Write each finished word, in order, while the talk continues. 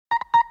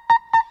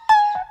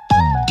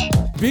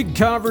Big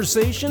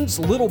Conversations,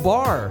 Little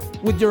Bar,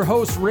 with your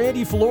hosts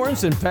Randy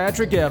Florence and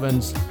Patrick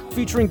Evans,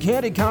 featuring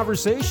candid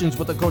conversations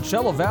with the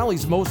Coachella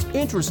Valley's most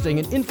interesting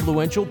and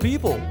influential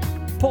people.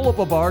 Pull up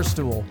a bar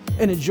stool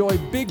and enjoy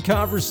Big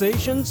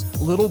Conversations,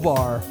 Little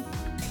Bar.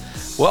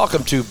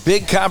 Welcome to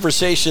Big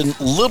Conversation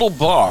Little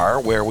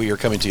Bar, where we are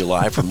coming to you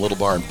live from Little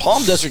Bar in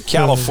Palm Desert,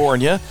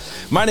 California.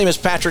 My name is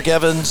Patrick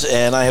Evans,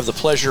 and I have the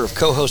pleasure of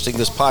co-hosting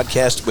this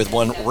podcast with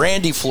one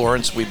Randy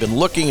Florence. We've been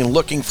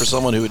looking for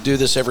someone who would do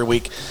this every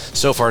week.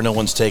 So far, no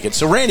one's taken.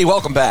 So, Randy,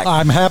 welcome back.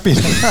 I'm happy.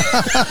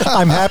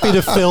 I'm happy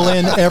to fill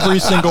in every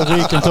single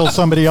week until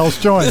somebody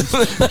else joins.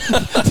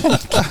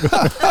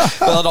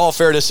 Well, in all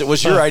fairness, it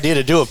was your idea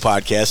to do a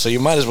podcast, so you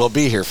might as well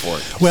be here for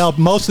it. Well,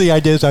 most of the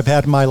ideas I've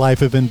had in my life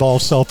have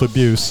involved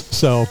self-abuse.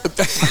 So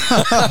this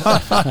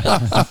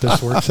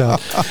works out.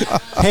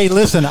 Hey,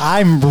 listen,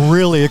 I'm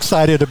really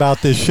excited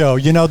about this show.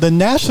 You know, the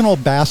National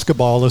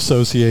Basketball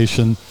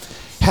Association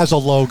has a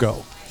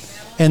logo,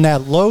 and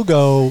that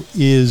logo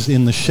is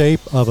in the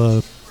shape of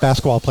a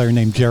basketball player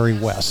named Jerry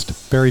West,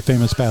 very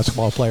famous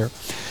basketball player.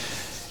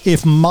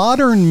 If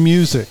modern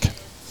music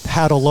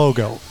had a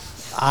logo,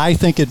 I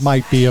think it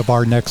might be of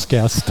our next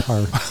guest,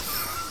 our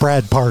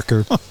Brad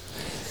Parker.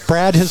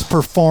 Brad has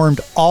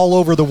performed all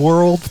over the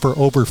world for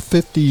over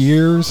 50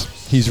 years.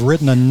 He's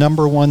written a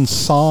 #1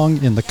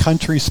 song in the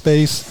country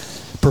space,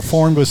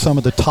 performed with some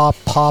of the top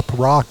pop,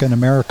 rock, and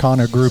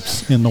Americana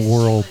groups in the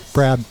world.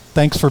 Brad,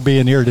 thanks for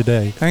being here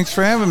today. Thanks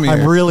for having me.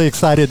 I'm really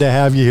excited to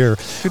have you here.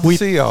 Good to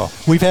see y'all.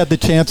 We've had the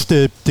chance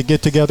to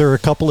get together a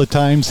couple of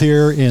times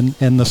here,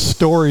 and the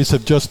stories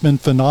have just been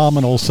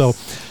phenomenal. So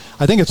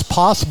I think it's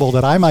possible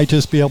that I might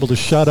just be able to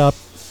shut up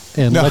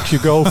and let you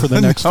go for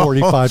the next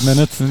 45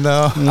 minutes.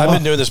 No. I've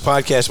been doing this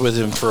podcast with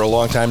him for a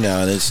long time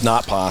now, and it's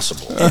not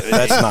possible.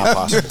 That's not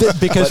possible.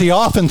 Because he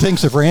often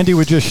thinks if Randy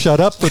would just shut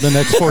up for the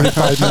next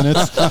 45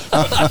 minutes.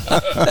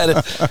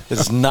 That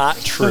is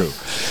not true.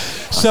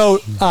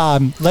 So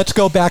let's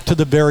go back to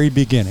the very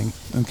beginning.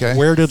 Okay.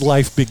 Where did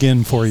life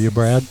begin for you,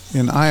 Brad?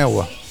 In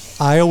Iowa.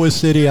 Iowa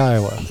City,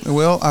 Iowa.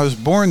 Well, I was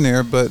born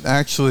there, but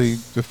actually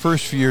the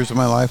first few years of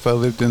my life I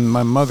lived in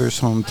my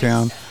mother's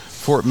hometown,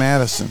 Fort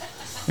Madison.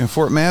 And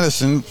Fort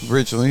Madison,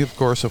 originally, of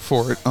course, a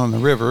fort on the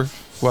river,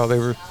 while they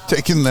were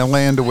taking the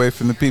land away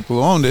from the people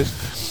who owned it,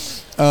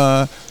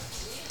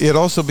 it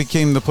also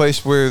became the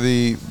place where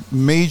the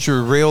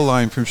major rail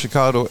line from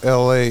Chicago to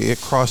L.A.,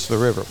 it crossed the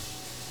river.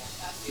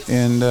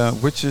 And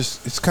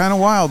it's kind of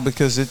wild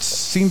because it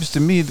seems to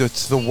me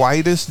that's the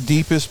widest,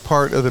 deepest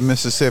part of the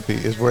Mississippi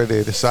is where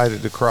they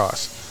decided to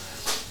cross.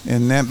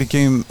 And that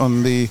became,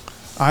 on the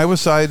Iowa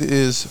side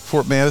is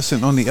Fort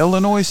Madison, on the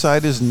Illinois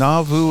side is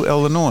Nauvoo,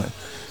 Illinois,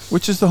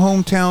 which is the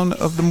hometown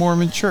of the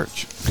Mormon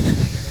Church.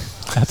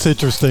 That's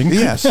interesting.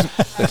 Yes.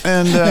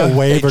 And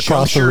wave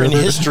across the river. In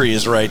history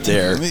is right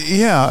there.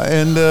 Yeah,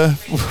 and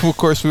of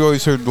course we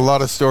always heard a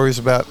lot of stories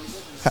about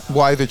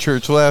why the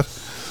church left.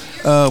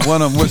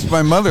 One of which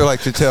my mother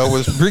liked to tell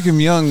was Brigham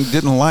Young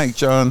didn't like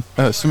John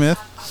Smith.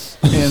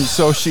 And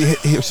so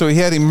he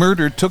had him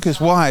murdered, took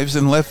his wives,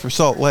 and left for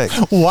Salt Lake.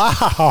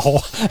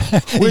 Wow.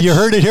 You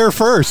heard it here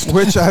first.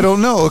 Which I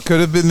don't know. It could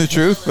have been the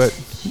truth, but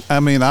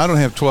I mean, I don't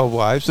have 12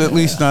 wives, at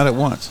least not at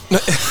once.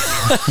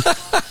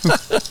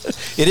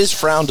 It is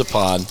frowned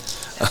upon.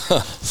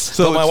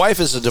 So my wife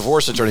is a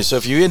divorce attorney, so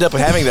if you end up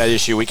having that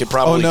issue, we could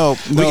probably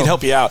we can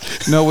help you out.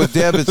 No, with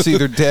Deb, it's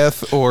either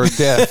death or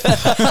death.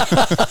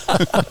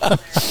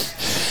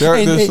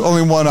 There's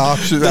only one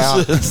option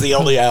out. It's the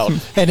only out.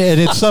 And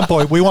at some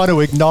point, we want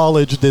to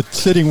acknowledge that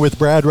sitting with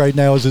Brad right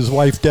now is his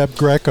wife, Deb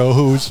Greco,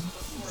 who's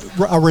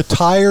a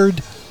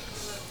retired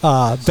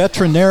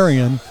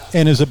veterinarian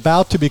and is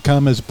about to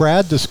become, as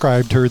Brad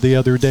described her the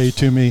other day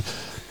to me,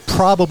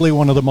 probably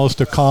one of the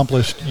most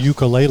accomplished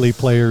ukulele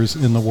players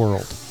in the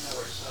world.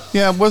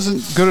 Yeah, it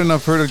wasn't good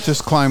enough for her to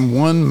just climb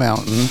one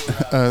mountain.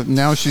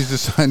 Now she's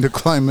decided to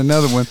climb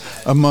another one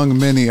among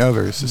many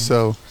others.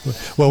 So,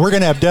 well, we're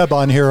going to have Deb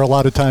on here a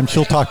lot of times.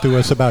 She'll talk to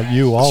us about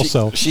you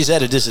also. She's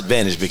at a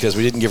disadvantage because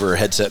we didn't give her a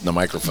headset and a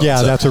microphone.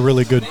 Yeah, that's a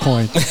really good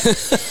point.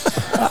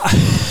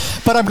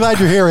 But I'm glad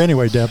you're here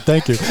anyway, Deb.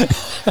 Thank you.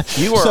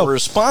 You are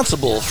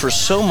responsible for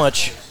so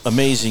much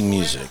amazing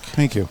music.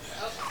 Thank you.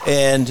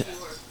 And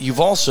you've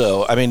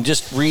also, I mean,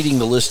 just reading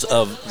the list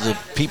of the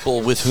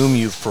people with whom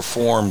you've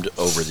performed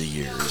over the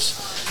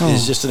years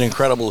is just an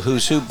incredible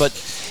who's who. But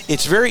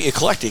it's very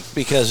eclectic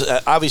because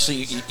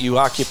obviously you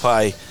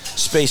occupy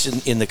space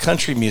in the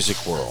country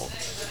music world,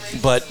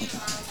 but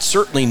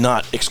certainly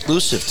not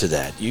exclusive to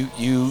that.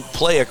 You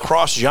play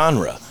across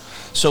genre.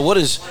 So what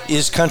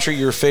is country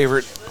your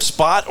favorite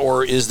spot,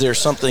 or is there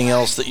something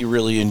else that you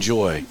really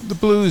enjoy? The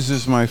blues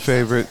is my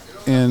favorite,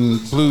 and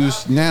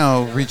blues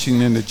now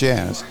reaching into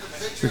jazz.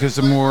 Because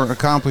the more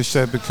accomplished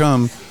I've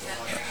become,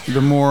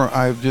 the more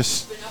I've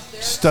just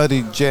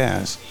studied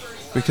jazz.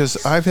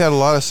 Because I've had a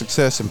lot of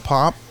success in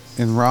pop,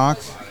 in rock,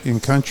 in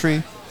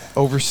country,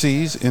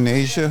 overseas, in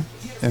Asia,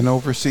 and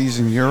overseas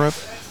in Europe.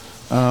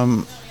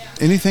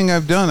 Anything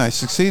I've done, I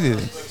succeeded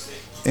in.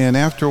 And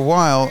after a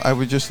while, I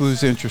would just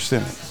lose interest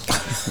in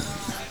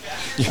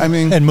it. I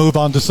mean, and move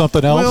on to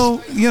something else.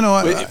 well,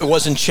 It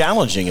wasn't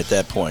challenging at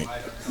that point.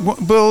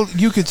 well,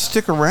 you could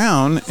stick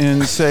around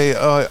and say,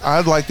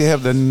 I'd like to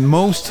have the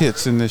most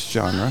hits in this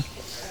genre.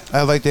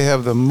 I'd like to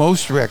have the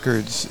most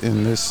records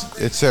in this,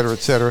 et cetera, et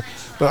cetera.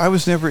 But I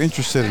was never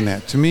interested in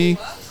that. To me,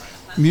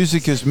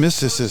 music is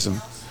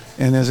mysticism.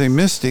 And as a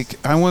mystic,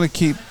 I want to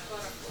keep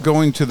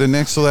going to the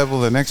next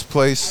level, the next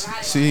place,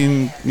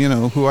 seeing,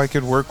 who I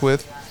could work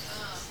with.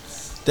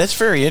 That's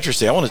very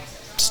interesting. I want to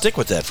stick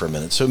with that for a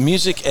minute. So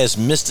music as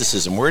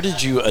mysticism, where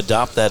did you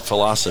adopt that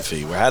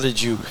philosophy? How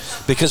did you,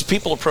 because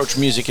people approach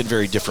music in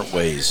very different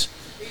ways.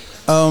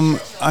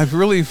 I've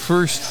really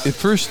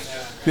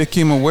first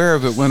became aware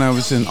of it when I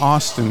was in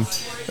Austin,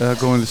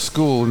 going to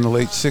school in the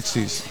late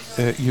 60s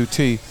at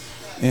UT.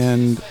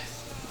 And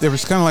there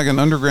was kind of like an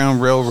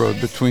underground railroad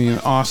between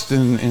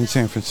Austin and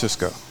San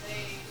Francisco.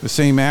 The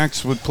same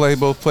acts would play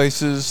both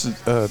places.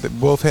 They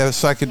both had a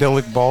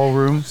psychedelic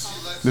ballroom.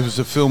 There was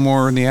a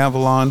Fillmore and the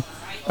Avalon.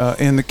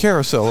 And the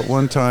Carousel at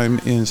one time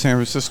in San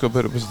Francisco,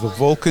 but it was the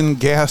Vulcan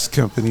Gas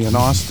Company in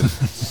Austin.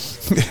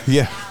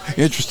 Yeah,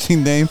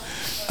 interesting name.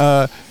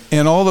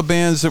 And all the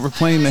bands that were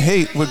playing the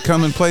Hate would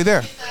come and play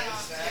there.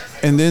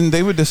 And then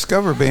they would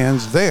discover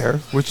bands there,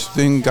 which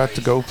then got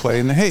to go play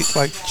in the Hate,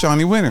 like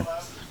Johnny Winter.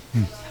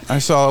 I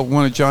saw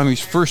one of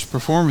Johnny's first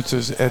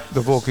performances at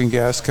the Vulcan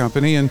Gas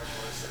Company, and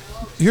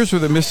here's where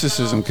the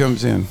mysticism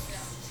comes in.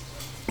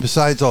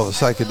 Besides all the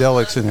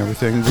psychedelics and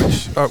everything,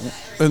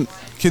 which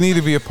can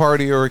either be a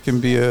party or it can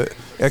be a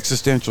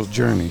existential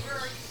journey.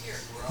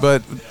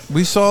 But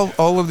we saw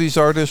all of these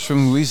artists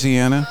from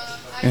Louisiana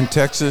and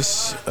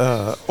Texas,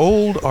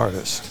 old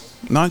artists,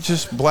 not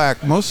just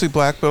black, mostly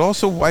black, but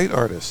also white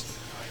artists.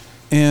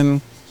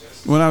 And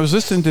when I was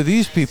listening to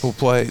these people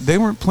play, they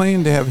weren't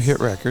playing to have a hit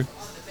record.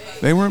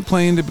 They weren't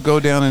playing to go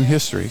down in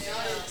history.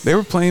 They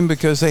were playing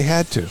because they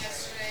had to.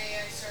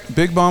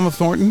 Big Mama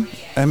Thornton,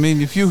 I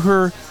mean, if you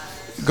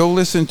go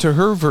listen to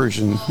her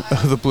version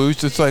of the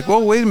blues, it's like,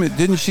 well, wait a minute,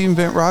 didn't she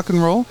invent rock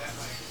and roll?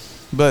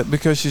 But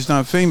because she's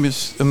not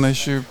famous,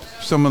 unless you're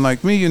someone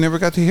like me, you never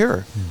got to hear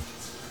her.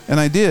 And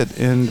I did.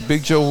 And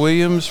Big Joe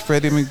Williams,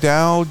 Freddie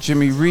McDowell,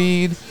 Jimmy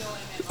Reed,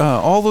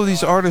 all of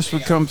these artists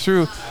would come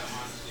through.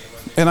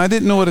 And I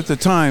didn't know it at the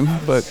time,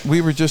 but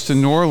we were just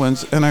in New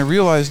Orleans, and I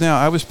realize now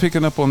I was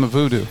picking up on the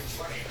voodoo.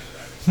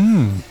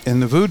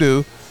 And the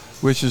voodoo,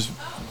 which is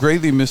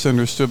greatly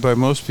misunderstood by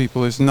most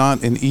people, is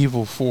not an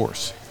evil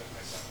force.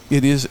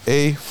 It is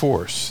a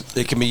force.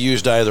 It can be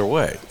used either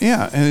way.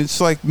 Yeah, and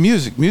it's like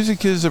music.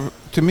 Music is,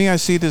 to me, I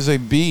see it as a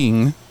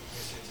being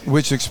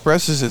which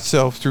expresses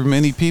itself through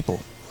many people.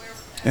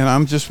 And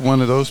I'm just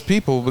one of those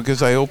people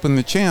because I opened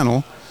the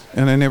channel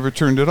and I never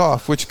turned it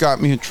off, which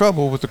got me in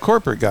trouble with the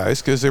corporate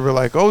guys because they were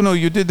like, oh, no,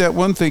 you did that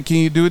one thing. Can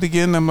you do it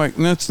again? And I'm like,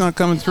 no, it's not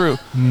coming through.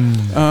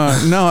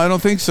 No, I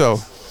don't think so.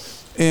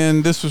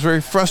 And this was very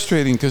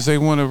frustrating because they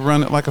want to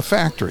run it like a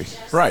factory.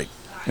 Right.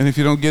 And if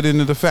you don't get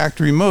into the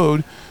factory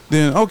mode,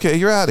 then, okay,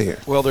 you're out of here.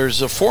 Well,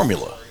 there's a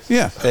formula.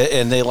 Yeah.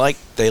 And they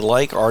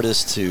like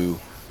artists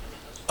to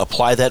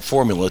apply that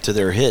formula to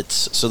their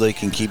hits so they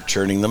can keep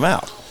churning them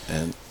out.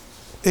 And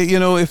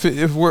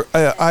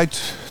I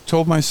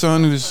told my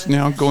son, who's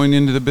now going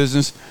into the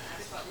business,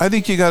 I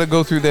think you got to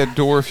go through that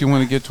door if you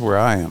want to get to where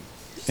I am.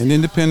 An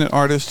independent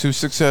artist who's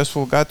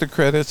successful, got the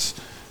credits,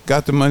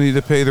 got the money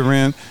to pay the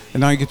rent,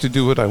 and now I get to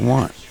do what I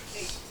want.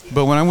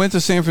 But when I went to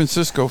San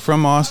Francisco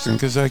from Austin,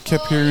 because I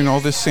kept hearing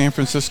all this San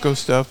Francisco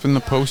stuff and the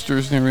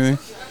posters and everything,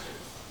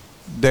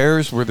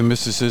 there's where the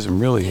mysticism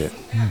really hit.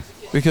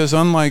 Because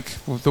unlike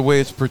the way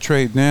it's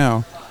portrayed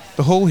now,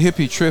 the whole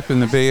hippie trip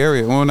in the Bay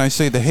Area, when I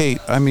say the Hate,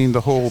 I mean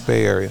the whole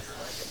Bay Area.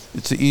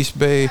 It's the East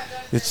Bay,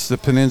 it's the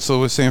peninsula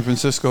with San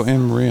Francisco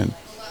and Marin.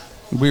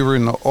 We were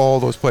in all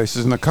those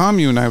places. And the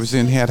commune I was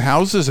in had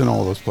houses in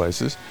all those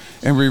places,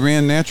 and we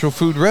ran natural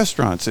food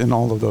restaurants in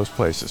all of those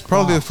places.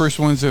 Probably the first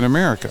ones in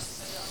America.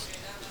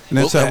 And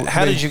that's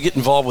how did you get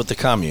involved with the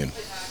commune?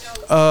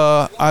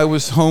 I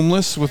was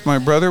homeless with my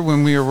brother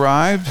when we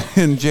arrived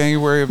in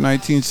January of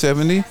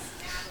 1970.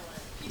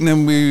 And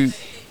then we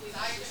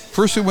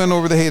went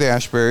over to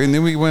Haight-Ashbury, and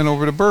then we went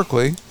over to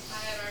Berkeley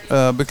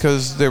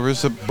because there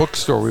was a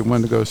bookstore we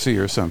wanted to go see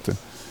or something.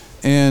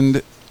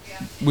 And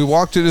we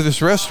walked into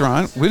this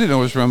restaurant. We didn't know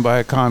it was run by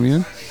a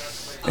commune.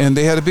 And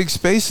they had a big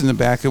space in the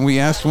back, and we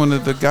asked one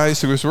of the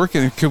guys who was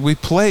working there, could we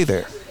play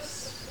there?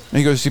 And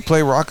he goes, do you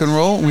play rock and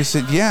roll? And we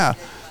said, yeah.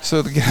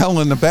 So the gal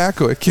in the back,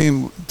 who I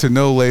came to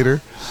know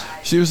later,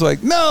 she was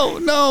like, no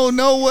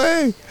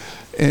way.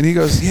 And he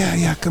goes,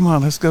 yeah, come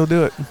on, let's go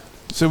do it.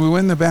 So we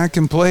went in the back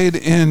and played,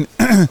 and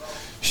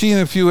she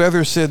and a few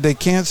others said they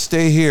can't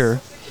stay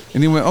here.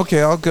 And he went,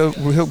 okay, I'll go.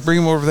 He'll bring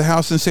them over to the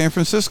house in San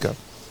Francisco.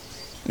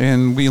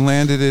 And we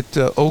landed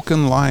at Oak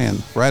and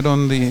Lion, right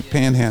on the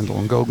Panhandle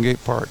in Golden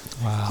Gate Park.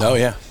 Wow. Oh,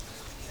 yeah.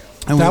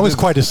 And that was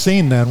quite a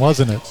scene then,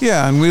 wasn't it?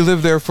 Yeah, and we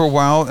lived there for a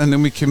while, and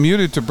then we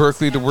commuted to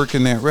Berkeley to work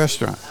in that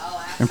restaurant.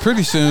 And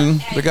pretty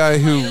soon, the guy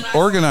who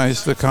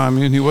organized the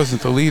commune, he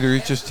wasn't the leader,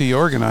 he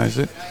organized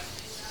it.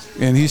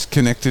 And he's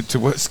connected to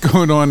what's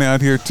going on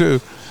out here,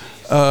 too.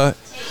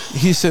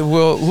 he said,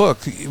 well, look,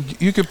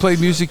 you could play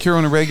music here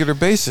on a regular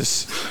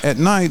basis at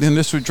night, and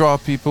this would draw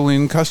people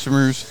in,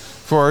 customers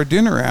for our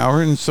dinner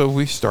hour. And so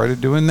we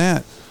started doing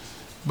that.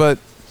 But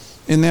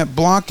in that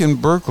block in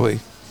Berkeley,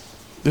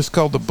 it's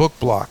called the Book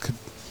Block,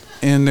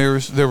 and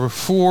there were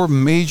 4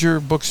 major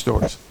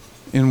bookstores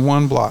in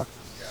one block.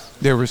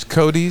 There was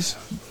Cody's,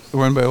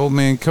 run by old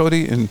man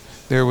Cody, and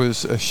there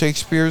was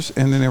Shakespeare's,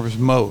 and then there was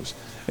Moe's.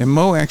 And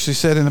Moe actually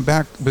sat in the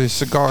back with his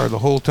cigar the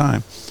whole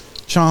time,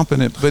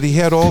 chomping it. But he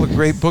had all the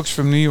great books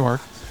from New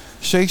York.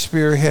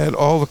 Shakespeare had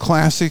all the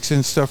classics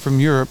and stuff from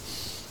Europe,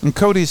 and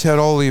Cody's had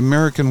all the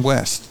American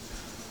West.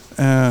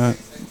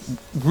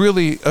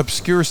 Really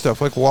obscure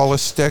stuff like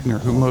Wallace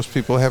Stegner, who most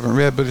people haven't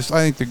read, but is,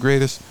 I think, the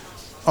greatest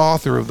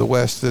author of the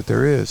West that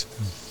there is.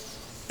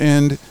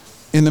 And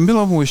in the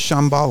middle of them was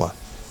Shambhala,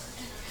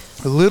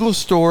 a little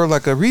store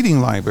like a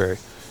reading library.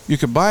 You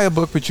could buy a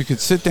book, but you could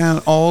sit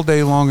down all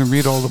day long and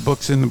read all the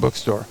books in the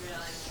bookstore.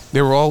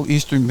 They were all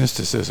Eastern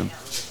mysticism.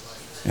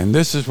 And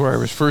this is where I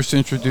was first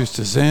introduced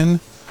to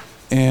Zen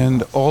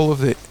and all of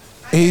the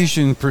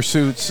Asian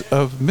pursuits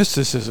of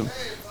mysticism,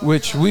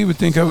 which we would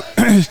think of,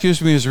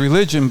 excuse me, as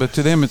religion, but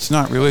to them it's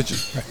not religion.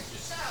 Right.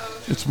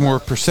 It's more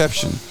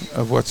perception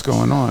of what's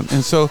going on.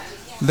 And so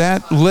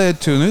that led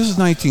to, and this is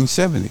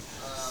 1970,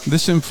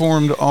 this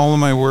informed all of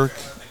my work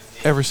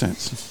ever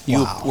since.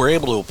 You were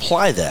able to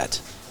apply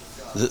that,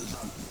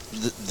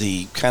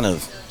 the kind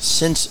of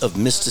sense of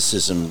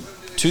mysticism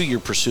to your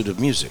pursuit of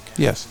music.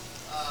 Yes.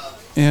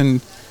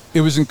 And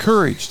it was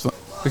encouraged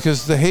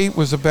because the hate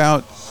was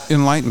about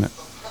enlightenment.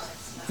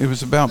 It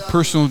was about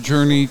personal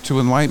journey to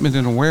enlightenment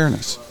and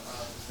awareness.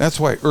 That's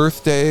why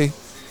Earth Day,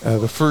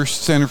 the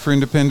first Center for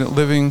Independent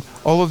Living,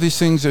 all of these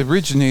things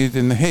originated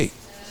in the hate,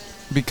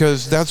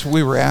 because that's what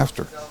we were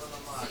after.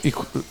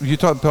 You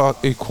talk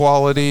about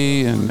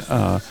equality and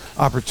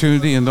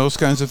opportunity and those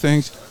kinds of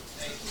things.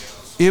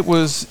 It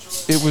was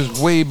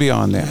way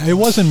beyond that. It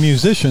wasn't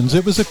musicians.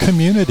 It was a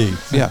community.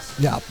 Yeah.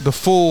 The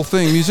full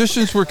thing.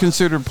 Musicians were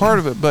considered part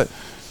of it, but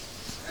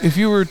if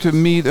you were to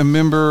meet a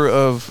member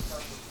of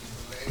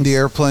the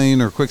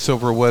Airplane or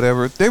Quicksilver or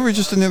whatever, they were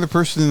just another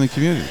person in the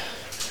community.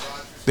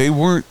 They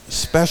weren't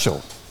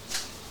special.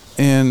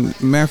 And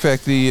matter of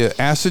fact, the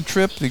acid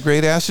trip, the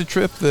great acid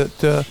trip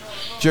that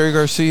Jerry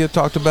Garcia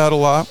talked about a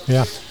lot.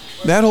 Yeah.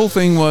 That whole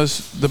thing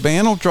was the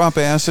band will drop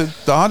acid,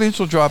 the audience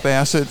will drop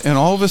acid, and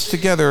all of us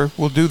together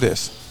will do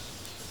this.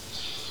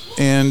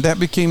 And that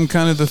became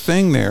kind of the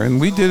thing there. And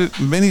we did it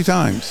many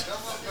times.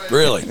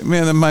 Really?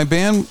 Man, my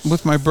band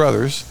with my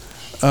brothers,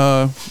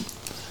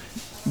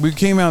 we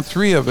came out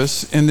 3 of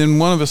us, and then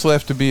one of us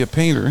left to be a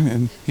painter,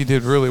 and he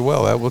did really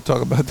well. We'll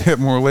talk about that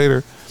more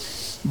later.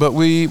 But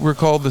we were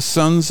called the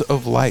Sons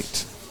of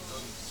Light.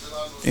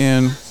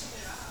 And,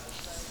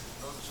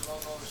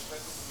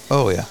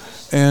 oh yeah.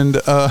 And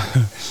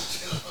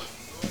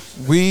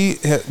we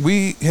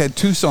had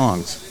 2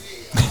 songs.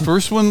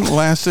 First one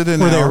lasted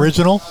an hour. Were they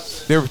original?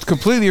 They were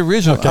completely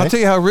original. Okay. I'll tell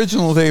you how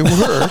original they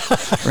were,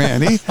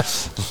 Randy.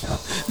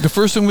 The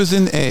first one was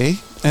in A,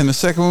 and the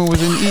second one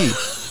was in E.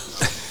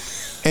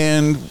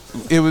 And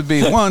it would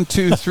be 1,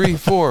 2, 3,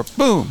 4,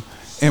 boom.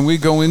 And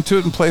we'd go into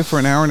it and play for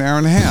an hour and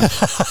a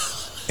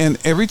half. And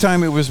every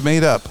time it was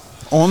made up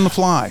on the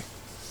fly.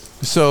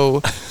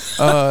 So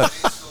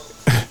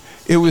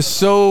it was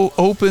so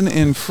open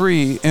and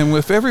free. And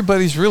if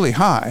everybody's really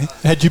high.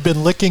 Had you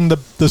been licking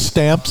the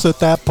stamps at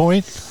that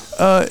point?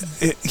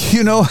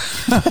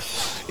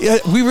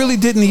 We really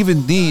didn't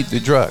even need the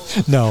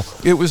drugs. No.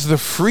 It was the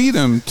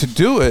freedom to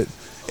do it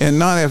and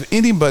not have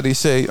anybody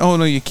say, oh,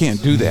 no, you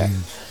can't do that.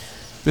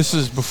 This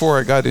is before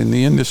I got in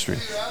the industry.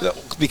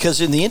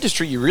 Because in the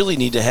industry, you really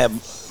need to have,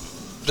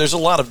 there's a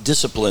lot of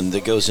discipline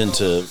that goes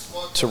into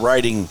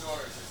writing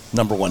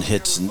 #1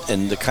 hits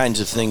and the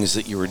kinds of things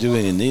that you were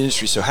doing in the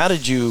industry. So how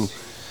did you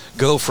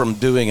go from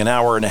doing an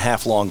hour and a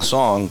half long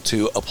song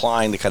to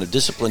applying the kind of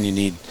discipline you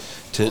need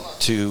to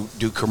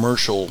do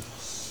commercial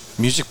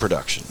music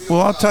production? Well,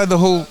 I'll tie the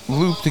whole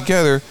loop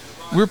together.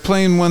 We're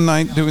playing one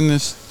night doing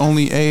this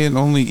only A and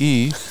only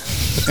E,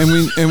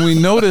 and we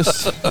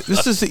noticed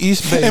this is the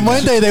East Bay. And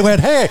one day they went,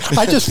 "Hey,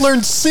 I just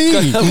learned C."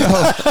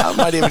 I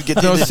might even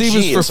get no, C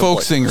was for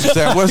folk singers.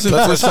 That wasn't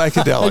for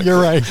psychedelic. You're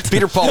right.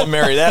 Peter, Paul, and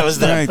Mary. That was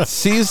that. Right.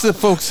 C is the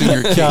folk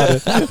singer. Got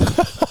it.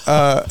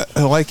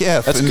 Like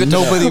F. That's and good to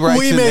nobody know. writes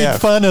We in made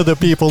F. fun of the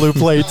people who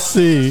played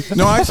C.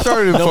 No, I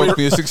started in folk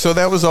music, so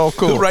that was all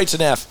cool. Who writes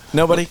an F?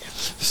 Nobody.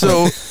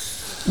 So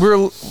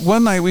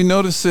one night we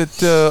noticed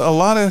that a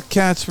lot of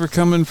cats were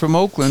coming from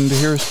Oakland to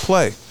hear us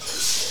play.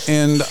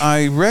 And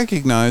I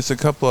recognized a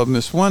couple of them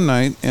this one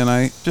night, and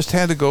I just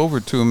had to go over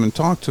to them and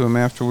talk to them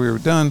after we were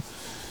done.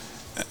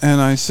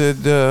 And I said,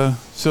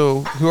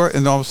 so who are,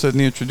 and all of a sudden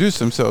they introduced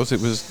themselves.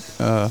 It was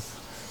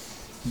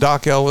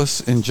Doc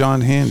Ellis and John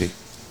Handy,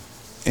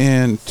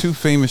 and 2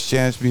 famous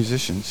jazz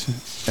musicians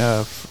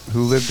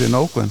who lived in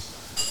Oakland.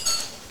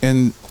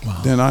 And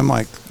then I'm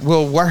like,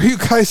 well, why are you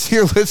guys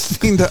here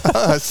listening to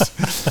us?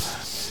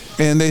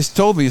 And they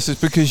told me, it's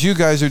because you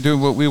guys are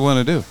doing what we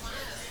want to do.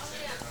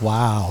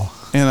 Wow.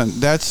 And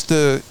that's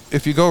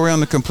if you go around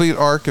the complete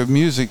arc of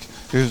music,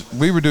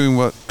 we were doing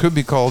what could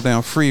be called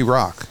now free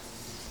rock.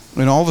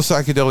 And all the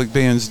psychedelic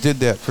bands did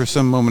that for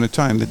some moment of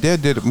time. The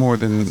Dead did it more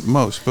than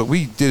most, but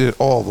we did it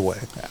all the way.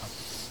 Yeah.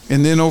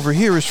 And then over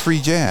here is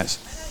free jazz.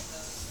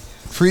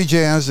 Free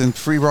jazz and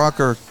free rock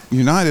are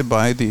united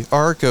by the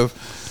arc of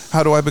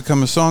how do I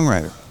become a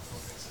songwriter?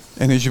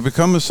 And as you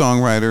become a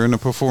songwriter and a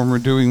performer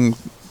doing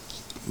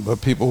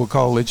what people would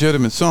call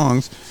legitimate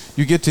songs,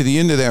 you get to the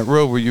end of that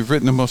road where you've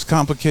written the most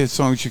complicated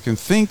songs you can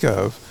think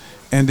of,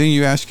 and then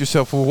you ask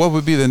yourself, well, what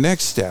would be the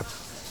next step?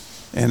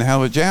 And how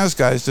the jazz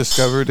guys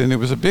discovered, and it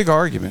was a big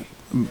argument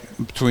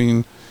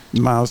between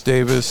Miles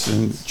Davis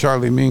and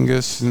Charlie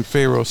Mingus and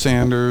Pharoah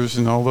Sanders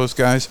and all those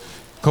guys,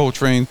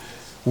 Coltrane.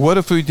 What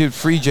if we did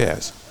free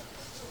jazz?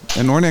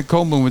 And Ornette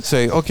Coleman would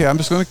say, okay, I'm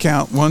just going to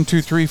count 1,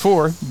 2, 3,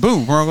 4.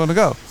 Boom, we're all going to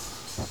go.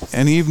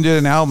 And he even did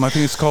an album, I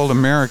think it's called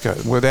America,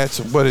 where that's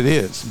what it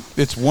is.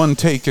 It's one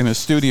take in a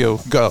studio,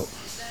 go.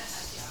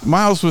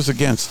 Miles was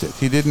against it.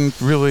 He didn't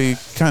really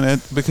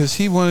because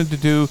he wanted to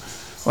do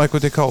like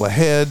what they call a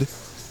head,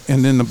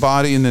 and then the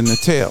body, and then the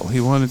tail. He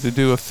wanted to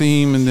do a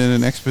theme, and then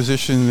an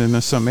exposition, and then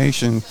a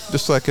summation,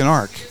 just like an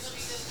arc.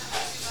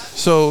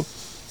 So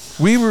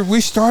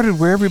we started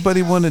where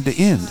everybody wanted to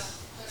end.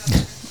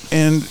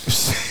 And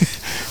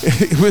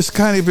it was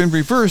kind of in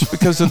reverse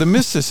because of the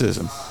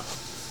mysticism.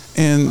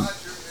 And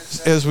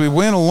as we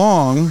went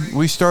along,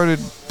 we started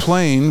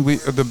playing.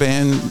 The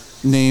band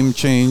name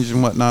changed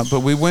and whatnot, but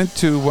we went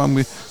to when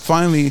we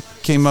finally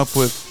came up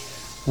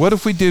with, what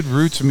if we did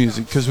roots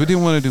music? Because we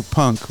didn't want to do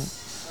punk.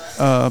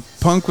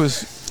 Punk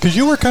was... Because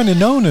you were kind of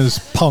known as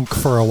punk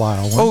for a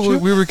while, weren't you?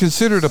 We were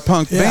considered a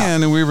punk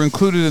band, and we were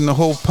included in the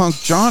whole punk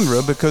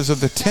genre because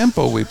of the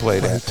tempo we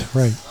played at.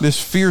 Right.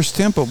 This fierce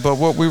tempo. But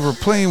what we were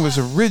playing was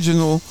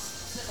original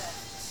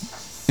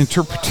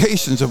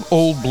interpretations of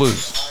old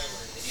blues.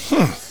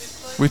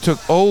 We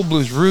took old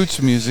blues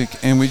roots music,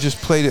 and we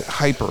just played it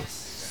hyper.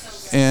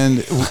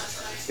 And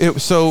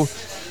so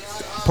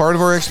part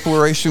of our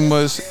exploration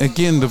was,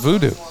 again, the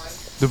voodoo.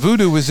 The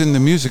voodoo was in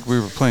the music we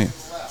were playing,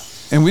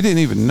 and we didn't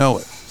even know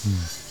it.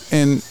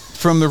 And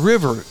from the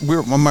river,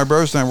 my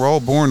brothers and I were all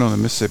born on the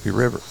Mississippi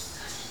River.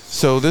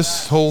 So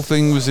this whole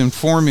thing was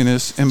informing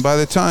us. And by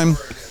the time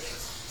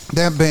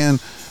that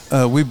band,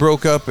 we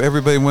broke up,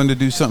 everybody wanted to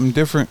do something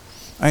different.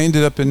 I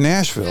ended up in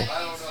Nashville.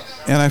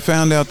 And I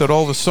found out that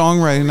all the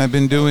songwriting I've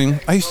been doing,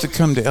 I used to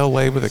come to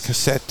L.A. with a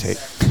cassette tape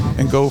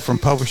and go from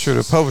publisher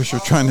to publisher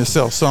trying to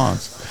sell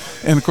songs.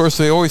 And, of course,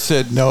 they always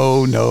said,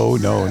 no, no,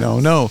 no, no,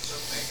 no.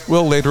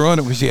 Well, later on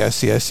it was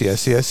yes, yes,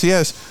 yes, yes,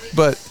 yes.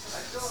 But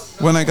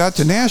when I got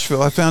to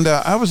Nashville, I found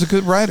out I was a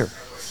good writer.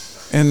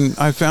 And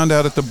I found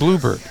out at the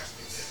Bluebird.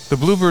 The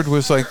Bluebird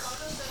was like,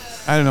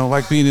 I don't know,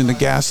 like being in the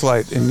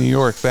Gaslight in New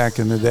York back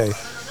in the day.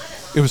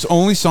 It was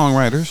only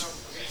songwriters.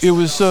 It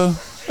was,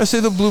 I say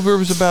the Bluebird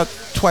was about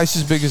twice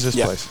as big as this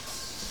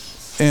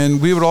place.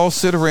 And we would all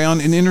sit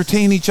around and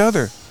entertain each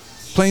other,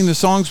 playing the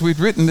songs we'd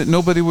written that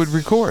nobody would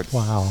record.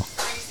 Wow.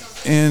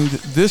 And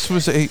this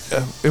was it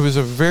was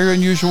a very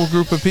unusual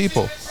group of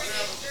people.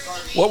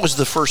 What was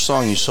the first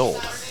song you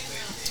sold?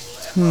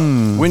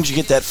 When did you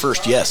get that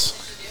first yes?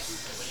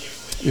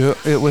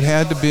 It would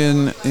had to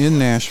been in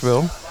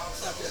Nashville.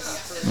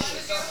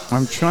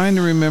 I'm trying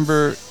to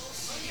remember.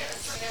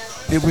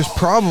 It was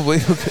probably,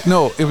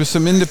 it was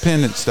some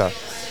independent stuff.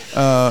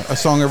 A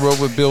song I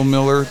wrote with Bill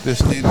Miller,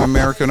 this Native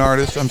American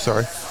artist, I'm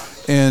sorry.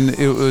 And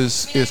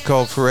it's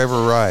called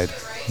Forever Ride.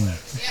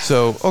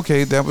 So,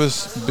 okay, it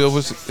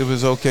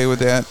was okay with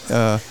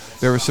that.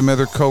 There were some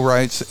other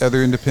co-writes,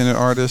 other independent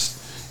artists.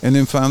 And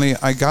then finally,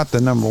 I got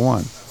the number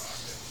one.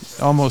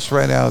 Almost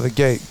right out of the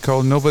gate,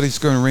 called Nobody's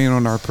Going to Rain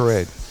on Our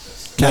Parade.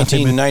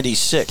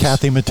 1996.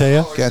 Kathy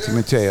Mattea? Kathy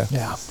Mattea.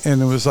 Yeah.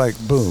 And it was like,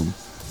 boom.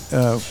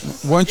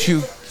 Once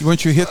you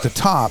hit the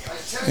top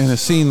in a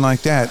scene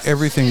like that,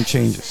 everything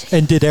changes.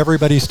 And did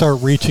everybody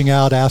start reaching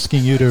out,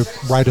 asking you to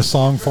write a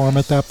song for them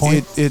at that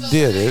point? It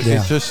did.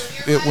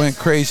 It went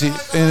crazy.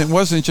 And it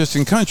wasn't just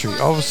in country.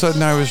 All of a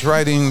sudden I was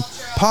writing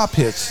pop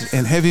hits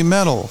and heavy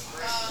metal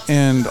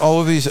and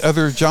all of these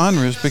other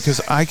genres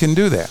because I can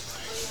do that.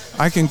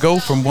 I can go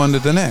from one to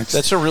the next.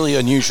 That's a really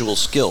unusual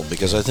skill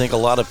because I think a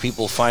lot of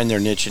people find their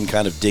niche and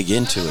kind of dig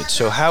into it.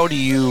 So how do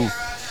you...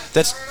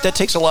 That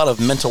takes a lot of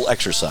mental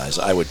exercise,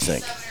 I would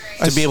think,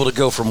 to be able to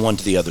go from one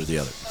to the other.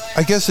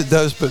 I guess it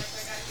does, but...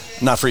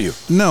 Not for you.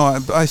 No,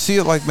 I see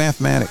it like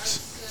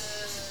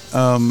mathematics.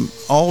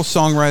 All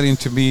songwriting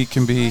to me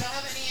can be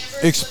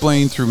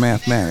explained through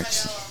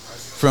mathematics.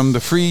 From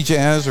the free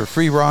jazz or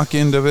free rock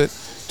end of it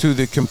to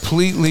the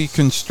completely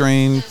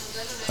constrained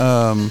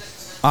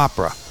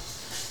opera.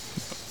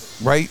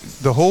 Right?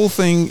 The whole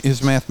thing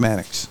is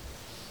mathematics.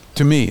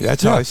 To me,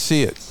 that's how I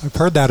see it. I've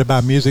heard that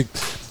about music.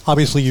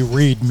 Obviously, you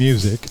read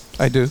music.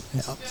 I do.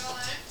 Yeah.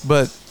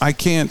 But I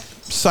can't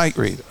sight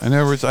read. In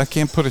other words, I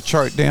can't put a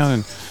chart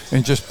down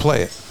and just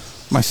play it.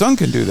 My son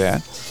can do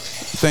that.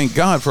 Thank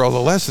God for all the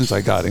lessons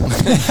I got him.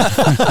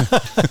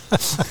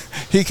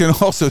 He can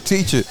also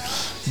teach it.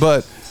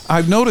 But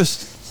I've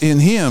noticed in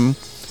him,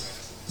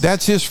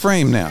 that's his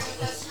frame now.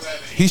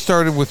 He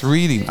started with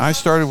reading. I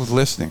started with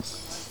listening.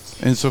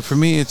 And so for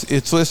me,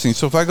 it's listening.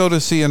 So if I go to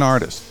see an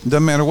artist,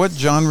 doesn't matter what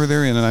genre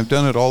they're in, and I've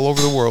done it all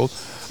over the world,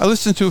 I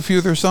listen to a few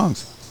of their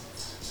songs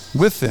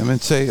with them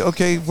and say,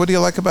 okay, what do you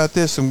like about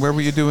this, and where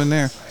were you doing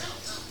there?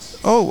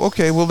 Oh,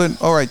 okay, well then,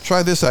 all right,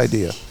 try this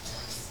idea.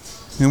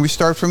 And we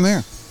start from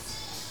there.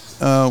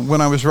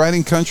 When I was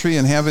writing country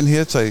and having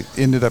hits, I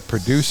ended up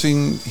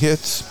producing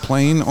hits,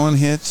 playing on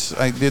hits.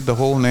 I did the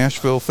whole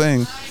Nashville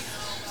thing.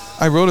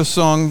 I wrote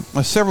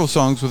several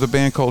songs with a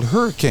band called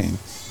Hurricane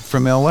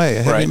from L.A.,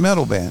 a heavy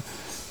metal band.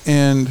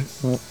 And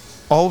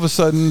all of a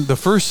sudden, the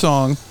first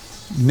song,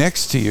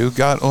 Next to You,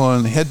 got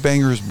on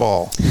Headbangers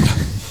Ball.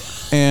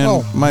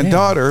 And my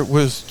daughter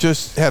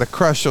had a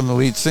crush on the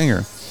lead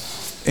singer.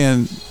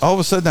 And all of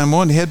a sudden, I'm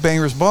on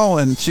Headbangers Ball,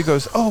 and she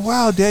goes, "Oh,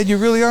 wow, Dad, you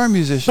really are a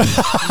musician."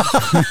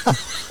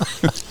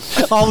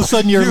 All of a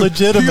sudden, you're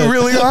legitimate. You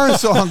really are a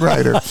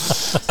songwriter.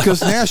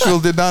 Because Nashville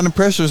did not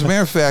impress her. As a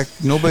matter of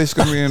fact, Nobody's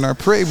Gonna Be in Our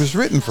Parade was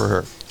written for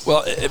her.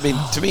 Well, I mean,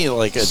 to me,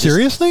 like...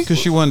 Seriously? Because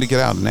she wanted to get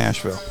out of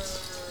Nashville.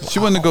 She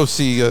wanted to go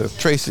see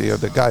Tracy,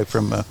 the guy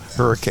from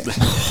Hurricane.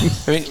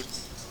 I mean,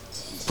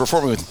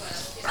 performing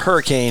with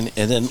Hurricane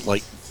and then,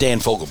 like, Dan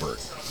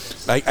Fogelberg.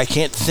 I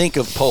can't think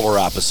of polar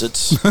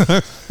opposites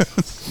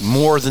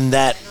more than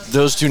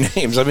those two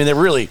names. I mean, they're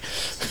really...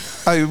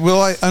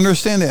 I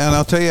understand it, and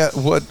I'll tell you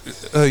what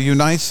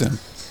unites them.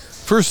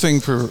 First thing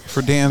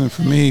for Dan and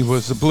for me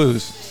was the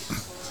blues.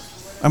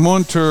 I'm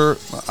on tour.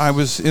 I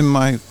was in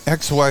my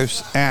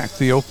ex-wife's act,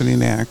 the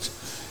opening act,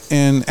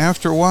 and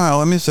after a while,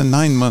 I mean, it's a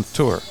 9-month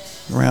tour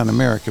around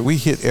America. We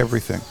hit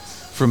everything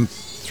from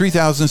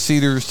 3,000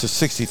 seaters to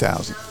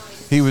 60,000.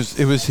 It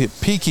was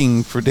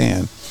peaking for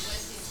Dan.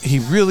 He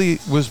really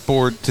was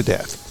bored to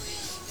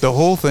death. The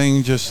whole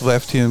thing just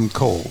left him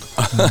cold.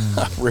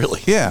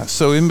 Really? Yeah.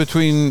 So in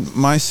between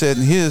my set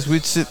and his,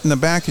 we'd sit in the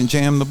back and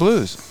jam the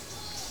blues.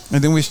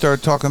 And then we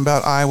started talking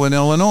about Iowa and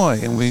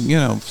Illinois,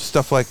 and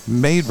stuff like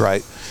Made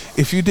Right.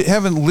 If you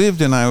haven't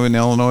lived in Iowa and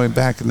Illinois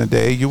back in the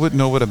day, you wouldn't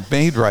know what a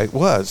Made Right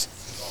was.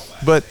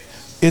 But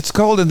it's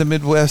called in the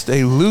Midwest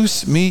a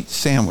loose meat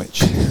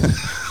sandwich.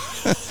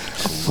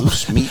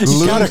 Loose meat.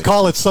 You got to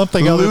call it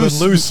something other than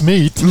loose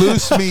meat.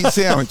 Loose meat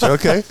sandwich,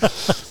 okay?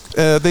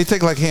 They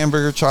take like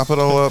hamburger, chop it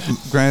all up,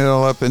 grind it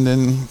all up, and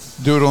then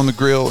do it on the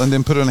grill, and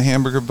then put it on a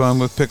hamburger bun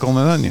with pickle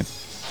and onion.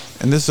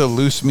 And this is a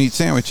loose meat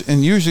sandwich.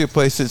 And usually a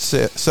place that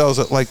sells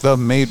it, like the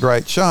Made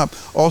Right shop,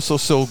 also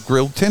sold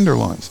grilled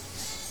tenderloins.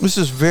 This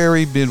is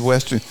very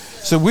Midwestern.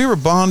 So we were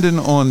bonding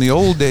on the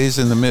old days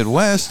in the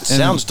Midwest.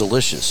 Sounds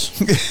delicious.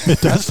 It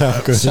does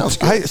sound good. Sounds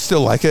good. I still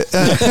like it.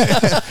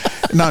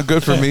 Not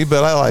good for me,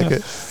 but I like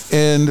it.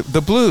 And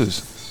the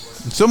blues.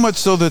 So much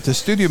so that the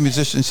studio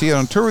musicians he had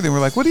on tour with him were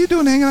like, "What are you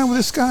doing hanging out with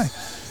this guy?"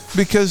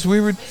 Because we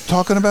were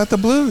talking about the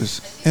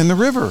blues and the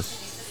river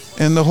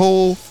and the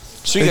whole...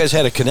 So you guys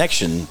had a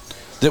connection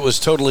that was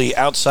totally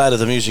outside of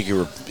the music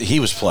he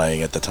was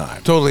playing at the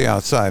time. Totally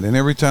outside. And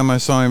every time I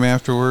saw him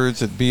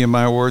afterwards at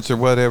BMI Awards or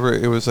whatever,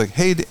 it was like,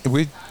 hey,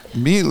 we'd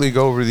immediately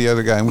go over to the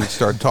other guy and we'd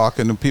start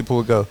talking, and people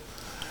would go,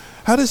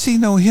 how does he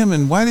know him,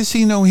 and why does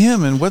he know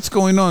him, and what's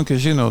going on?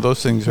 Because,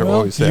 those things are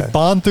always you there.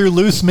 bond through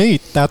loose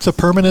meat. That's a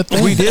permanent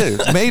thing. We did.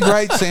 Made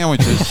Right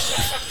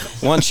sandwiches.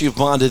 Once you've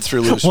bonded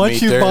through loose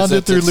Once meat. you've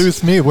bonded through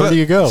loose meat, where do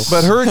you go?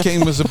 But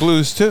Hurricane was the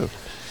blues, too.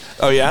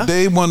 Oh, yeah?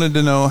 They wanted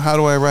to know, how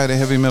do I write a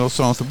heavy metal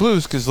song with the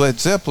blues? Because Led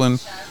Zeppelin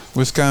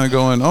was kind of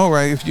going, all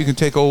right, if you can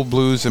take old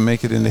blues and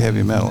make it into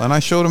heavy metal. And I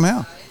showed them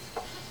how.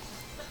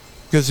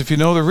 Because if you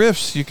know the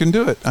riffs, you can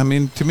do it. I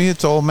mean, to me,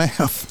 it's all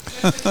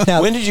math.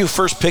 Now, When did you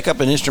first pick up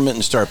an instrument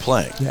and start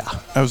playing? yeah.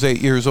 I was 8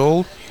 years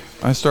old.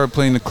 I started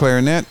playing the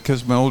clarinet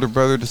because my older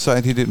brother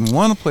decided he didn't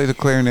want to play the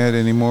clarinet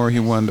anymore. He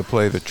wanted to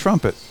play the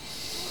trumpet,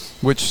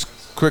 which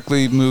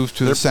quickly moved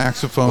to the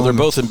saxophone. Well, they're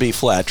both in B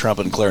flat,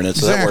 trumpet and clarinet,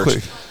 so that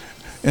works.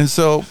 And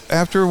so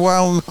after a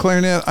while in the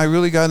clarinet, I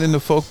really got into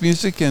folk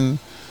music, and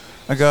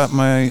I got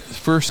my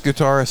first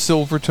guitar, a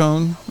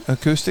Silvertone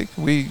acoustic.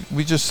 We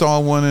just saw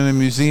one in a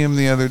museum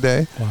the other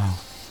day. Wow.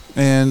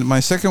 And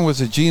my second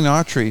was a Gene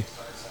Autry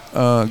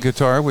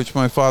guitar, which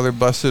my father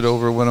busted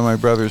over one of my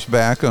brother's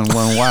back on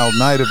one wild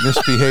night of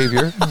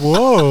misbehavior.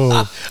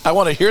 Whoa. I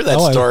want to hear that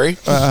story.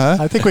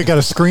 I think we got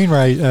a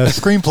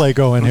screenplay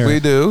going here.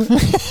 We do.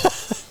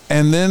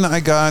 And then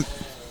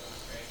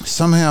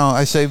somehow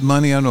I saved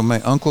money. I don't know, my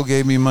uncle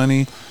gave me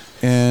money,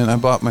 and I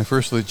bought my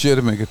first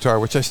legitimate guitar,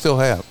 which I still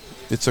have.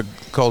 It's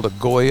called a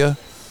Goya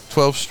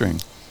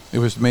 12-string. It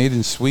was made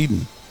in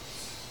Sweden,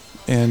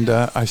 and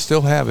I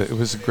still have it. It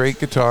was a great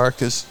guitar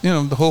because,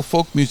 the whole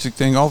folk music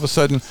thing, all of a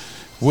sudden,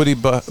 Woody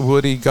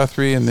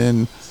Guthrie and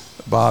then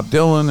Bob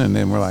Dylan, and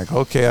then we're like,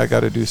 okay, I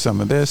got to do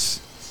some of this.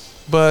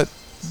 But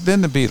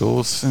then the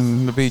Beatles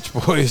and the Beach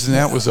Boys, and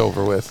that was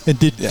over with. And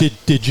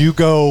did you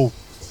go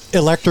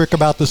electric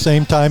about the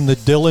same time that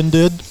Dylan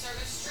did?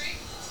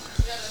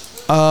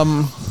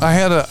 I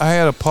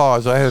had a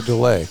pause. I had a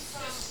delay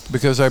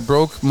because I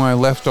broke my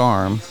left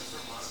arm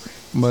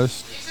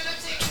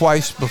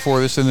twice before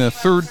this, and then a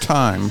third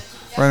time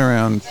right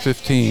around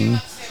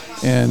 15,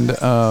 and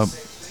the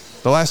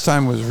last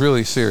time was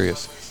really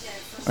serious.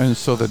 And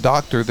so the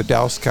doctor, the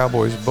Dallas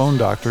Cowboys bone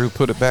doctor who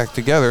put it back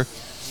together,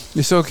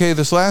 he said, okay,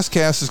 this last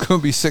cast is going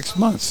to be 6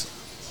 months.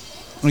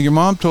 And your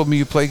mom told me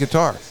you play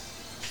guitar.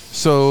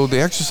 So the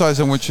exercise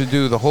I want you to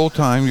do the whole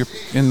time you're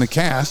in the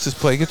cast is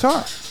play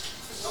guitar.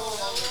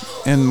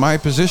 And my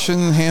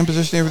position, hand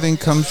position, everything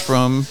comes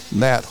from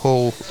that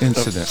whole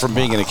incident. From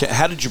being in a cast.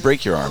 How did you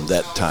break your arm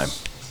that time?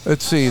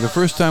 Let's see. The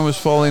first time was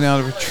falling out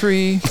of a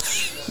tree.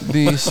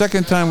 The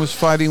second time was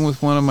fighting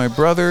with one of my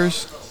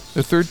brothers.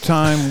 The third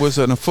time was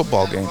in a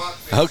football game.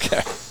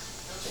 Okay.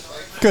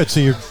 Good.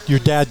 So your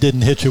dad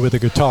didn't hit you with a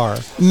guitar.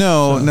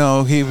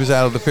 No, he was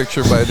out of the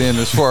picture by then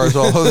as far as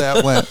all of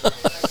that went.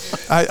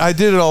 I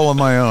did it all on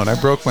my own. I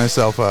broke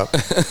myself up.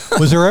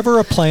 Was there ever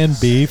a plan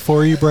B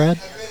for you, Brad?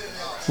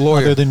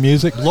 Lawyer. Other than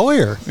music?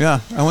 Lawyer. Yeah,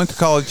 I went to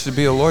college to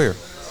be a lawyer.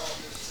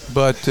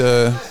 But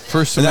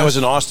first semester... And that was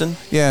in Austin?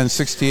 Yeah, in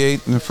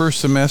 68. In the first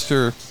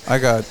semester, I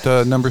got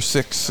number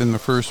 6 in the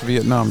first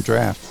Vietnam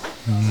draft.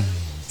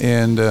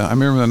 And I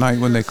remember the night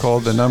when they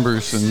called the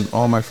numbers and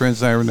all my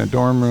friends and I were in the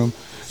dorm room.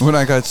 When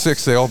I got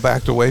 6, they all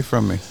backed away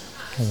from me.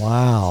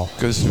 Wow.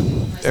 Because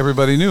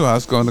everybody knew I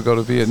was going to go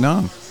to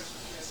Vietnam.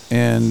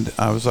 And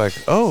I was like,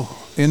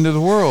 oh, end of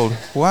the world.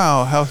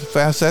 Wow, how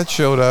fast that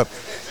showed up.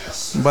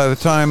 By the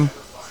time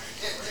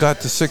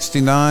got to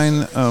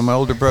 69, my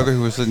older brother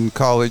who was in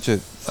college at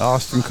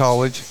Austin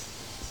College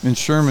in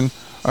Sherman,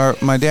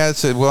 my dad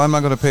said, well, I'm not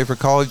going to pay for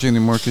college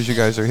anymore because you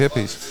guys are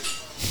hippies.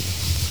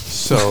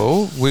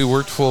 So we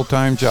worked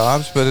full-time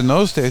jobs, but in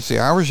those days, the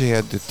hours you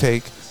had to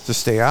take to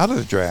stay out of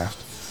the draft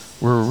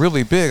were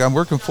really big. I'm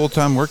working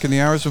full-time, working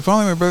the hours. And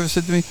finally, my brother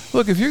said to me,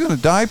 look, if you're going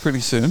to die pretty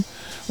soon,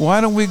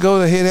 why don't we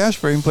go to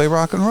Haight-Ashbury and play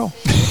rock and roll?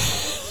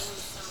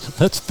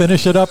 Let's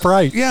finish it up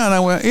right. Yeah, and I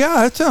went,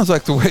 yeah, that sounds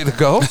like the way to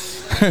go.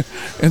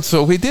 And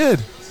so we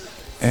did.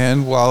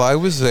 And while I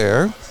was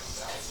there,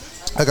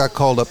 I got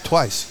called up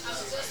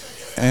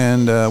twice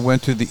and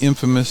went to the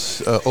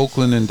infamous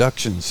Oakland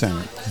Induction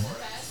Center.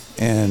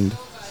 And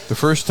the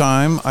first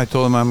time I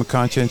told him I'm a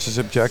conscientious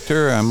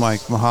objector. I'm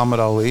like Muhammad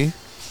Ali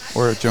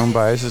or Joan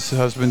Baez's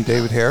husband,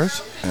 David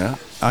Harris. Yeah.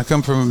 I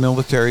come from a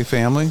military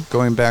family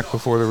going back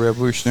before the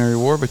Revolutionary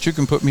War, but you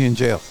can put me in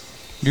jail.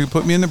 You can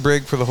put me in the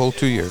brig for the whole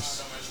 2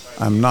 years.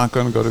 I'm not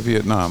going to go to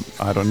Vietnam.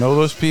 I don't know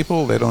those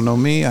people. They don't know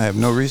me. I have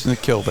no reason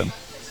to kill them.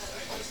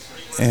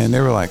 And they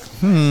were like,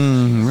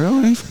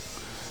 really?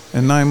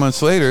 And 9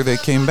 months later, they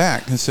came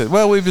back and said,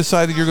 well, we've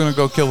decided you're going to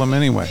go kill them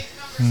anyway.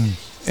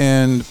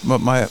 And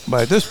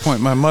by this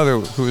point, my mother,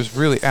 who was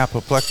really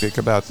apoplectic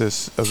about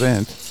this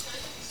event,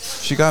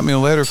 she got me a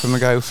letter from the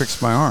guy who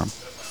fixed my arm,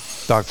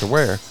 Dr.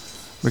 Ware,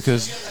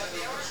 because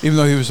even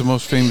though he was the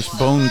most famous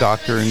bone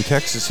doctor in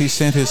Texas, he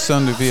sent his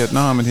son to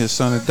Vietnam, and his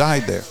son had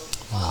died there.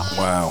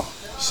 Wow.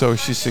 So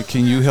she said,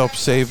 can you help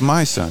save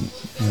my son?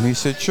 And he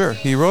said, sure.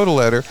 He wrote a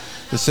letter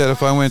that said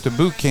if I went to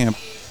boot camp,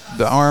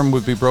 the arm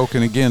would be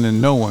broken again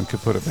and no one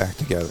could put it back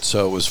together.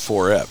 So it was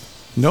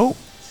 4F. No.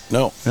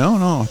 No.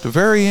 At the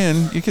very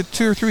end, you get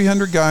 200 or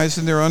 300 guys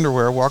in their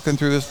underwear walking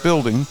through this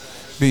building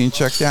being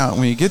checked out.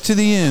 When you get to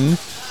the end,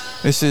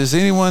 it says,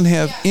 anyone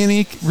have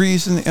any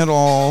reason at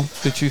all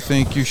that you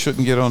think you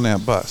shouldn't get on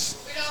that bus?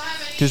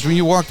 Because when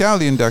you walked out of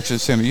the induction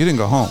center, you didn't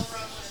go home.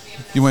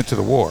 You went to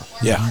the war.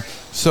 Yeah.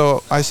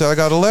 So I said, I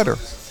got a letter.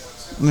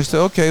 And they said,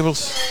 okay, we'll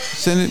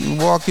send it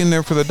and walk in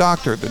there for the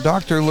doctor. The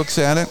doctor looks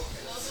at it.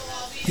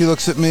 He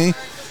looks at me.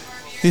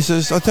 He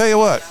says, I'll tell you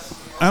what,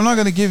 I'm not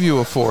going to give you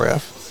a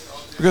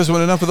 4F because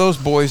when enough of those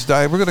boys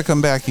die, we're going to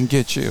come back and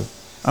get you.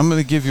 I'm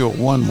going to give you a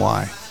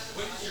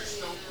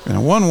 1Y. And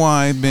a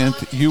 1Y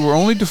meant you were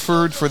only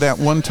deferred for that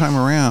one time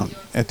around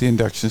at the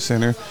induction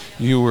center.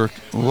 You were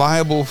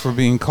liable for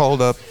being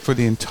called up for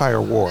the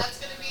entire war.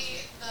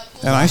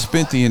 And I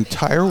spent the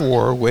entire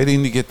war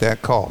waiting to get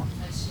that call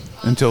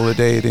until the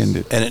day it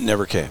ended. And it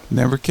never came.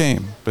 Never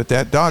came. But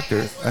that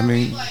doctor, I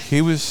mean,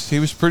 he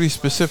was pretty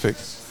specific.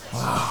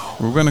 Wow.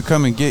 We're going to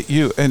come and get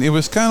you. And it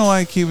was kind of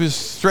like he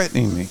was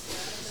threatening me.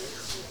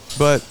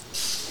 But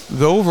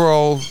the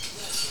overall,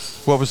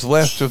 what was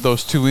left of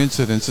those two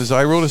incidents is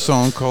I wrote a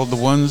song called The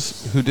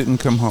Ones Who Didn't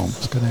Come Home. I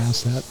was going to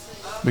ask that.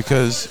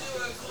 Because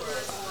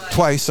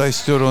twice I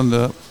stood on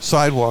the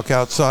sidewalk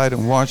outside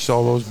and watched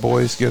all those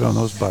boys get on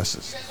those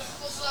buses.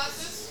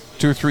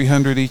 200 or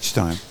 300 each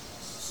time.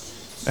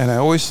 And I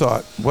always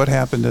thought, what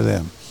happened to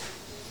them?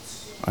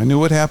 I knew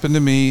what happened to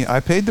me. I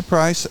paid the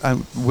price.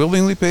 I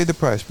willingly paid the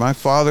price. My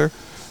father,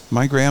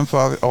 my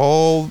grandfather,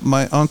 all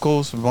my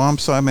uncles,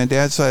 mom's side, my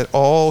dad's side,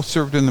 all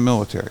served in the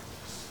military.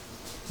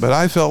 But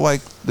I felt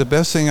like the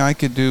best thing I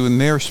could do in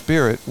their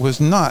spirit was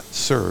not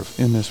serve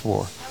in this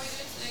war.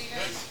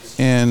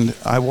 And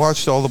I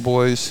watched all the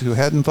boys who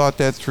hadn't thought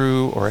that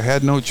through or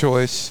had no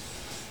choice,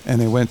 and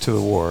they went to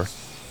the war.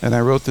 And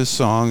I wrote this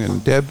song,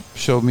 and Deb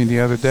showed me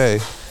the other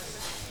day.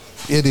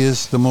 It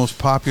is the most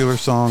popular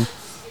song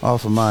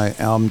off of my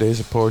album, Days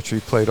of Poetry,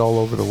 played all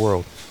over the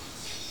world.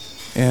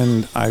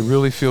 And I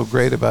really feel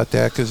great about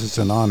that because it's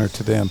an honor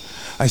to them.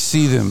 I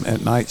see them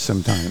at night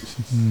sometimes.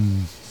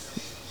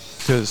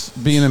 Because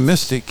being a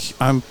mystic,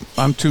 I'm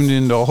tuned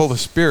into all the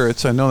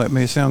spirits. I know that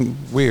may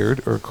sound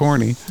weird or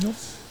corny. Nope.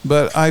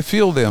 But I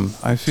feel them.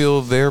 I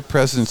feel their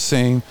presence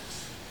saying,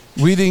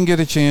 we didn't get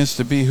a chance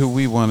to be who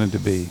we wanted to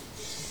be.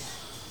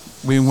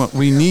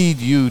 We need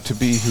you to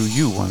be who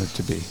you wanted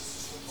to be.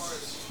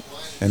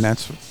 And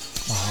that's...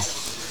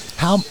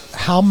 Wow.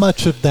 How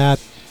much of that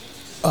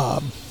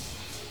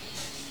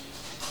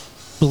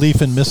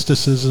belief in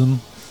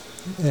mysticism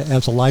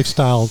as a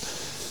lifestyle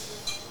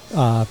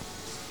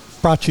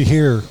brought you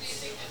here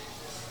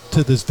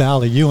to this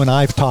valley? You and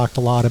I have talked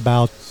a lot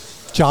about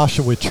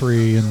Joshua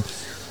Tree and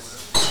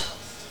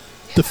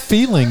the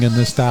feeling in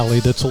this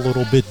valley that's a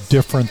little bit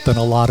different than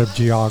a lot of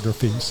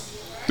geographies.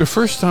 The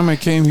first time I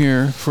came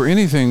here for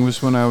anything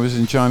was when I was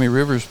in Johnny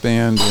Rivers'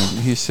 band, and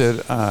he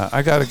said,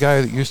 I got a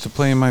guy that used to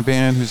play in my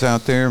band who's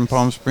out there in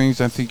Palm Springs.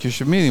 I think you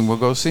should meet him. We'll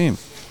go see him.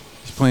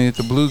 He's playing at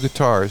the Blue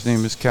Guitar. His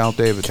name is Cal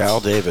David. Cal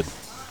David.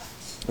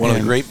 One of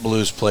the great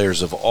blues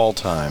players of all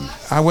time.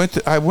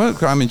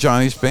 I'm in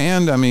Johnny's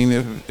band. I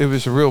mean, it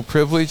was a real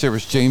privilege. There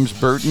was James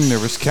Burton, there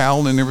was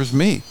Cal, and there was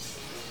me.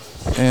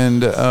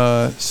 And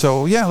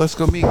so, yeah, let's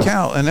go meet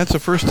Cal. And that's the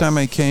first time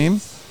I came.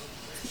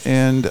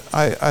 And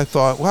I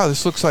thought, wow,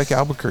 this looks like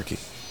Albuquerque.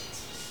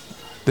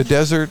 The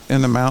desert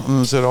and the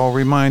mountains, it all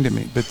reminded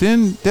me. But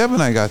then Deb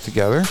and I got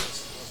together,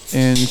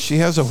 and she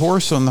has a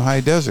horse on the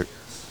high desert.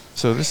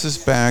 So this is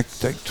back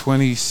like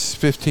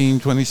 2015,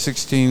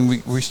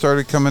 2016. We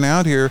started coming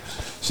out here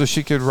so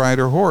she could ride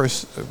her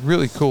horse, a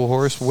really cool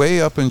horse,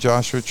 way up in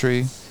Joshua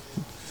Tree.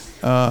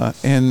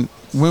 And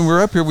when we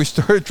were up here, we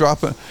started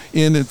dropping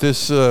in at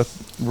this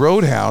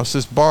roadhouse,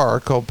 this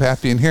bar called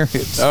Pappy and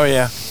Harriet's. Oh,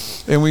 yeah.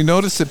 And we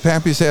noticed that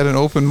Pappy's had an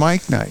open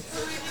mic night.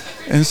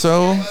 And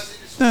so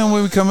then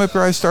when we come up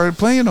here, I started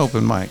playing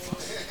open mic.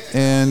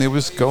 And it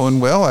was going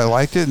well. I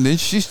liked it. And then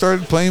she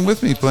started playing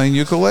with me, playing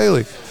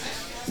ukulele.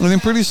 And then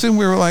pretty soon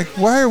we were like,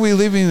 why are we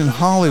living in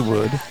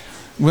Hollywood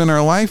when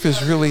our life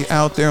is really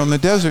out there on the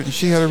desert? And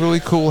she had a really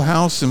cool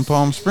house in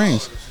Palm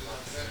Springs.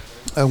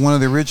 One of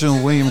the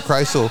original William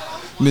Kreisel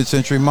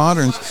mid-century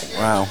moderns.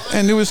 Wow.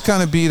 And it was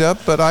kind of beat up,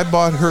 but I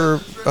bought her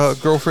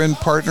girlfriend,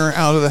 partner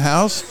out of the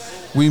house.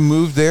 We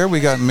moved there. We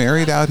got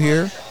married out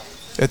here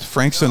at the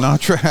Frank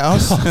Sinatra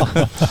house.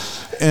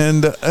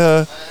 And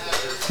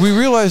we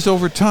realized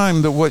over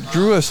time that what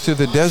drew us to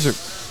the desert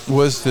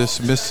was this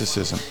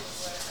mysticism.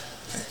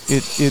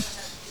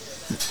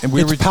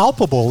 It's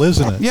palpable,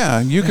 isn't it? Yeah,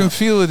 you can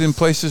feel it in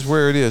places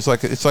where it is.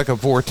 It's like a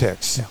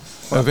vortex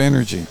of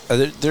energy.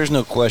 There's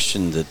no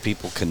question that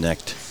people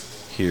connect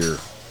here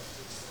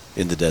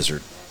in the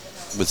desert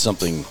with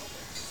something,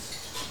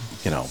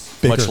 Bigger.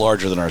 much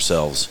larger than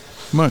ourselves.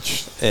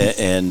 Much.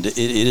 And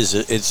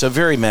it's a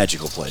very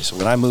magical place.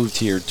 When I moved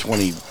here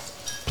 20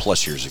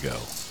 plus years ago,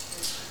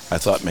 I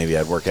thought maybe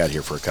I'd work out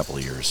here for a couple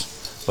of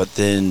years. But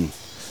then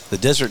the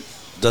desert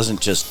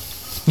doesn't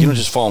just, you don't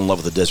just fall in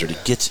love with the desert.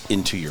 It gets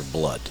into your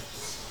blood.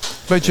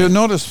 But you'll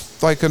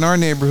notice, like in our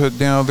neighborhood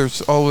now,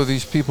 there's all of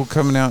these people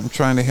coming out and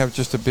trying to have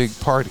just a big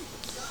party.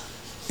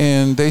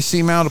 And they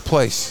seem out of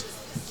place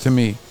to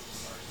me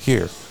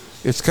here.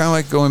 It's kind of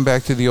like going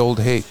back to the old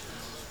hate.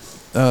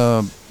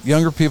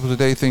 Younger people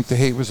today think the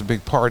hate was a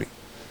big party.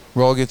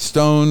 We'll all get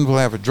stoned. We'll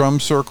have a drum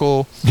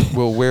circle.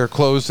 We'll wear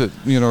clothes that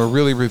are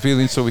really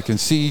revealing so we can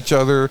see each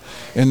other.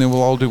 And then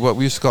we'll all do what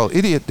we used to call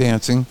idiot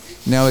dancing.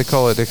 Now they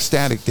call it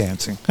ecstatic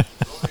dancing.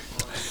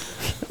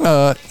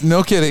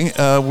 No kidding.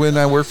 When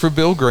I worked for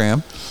Bill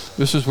Graham,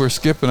 this is where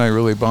Skip and I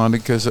really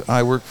bonded because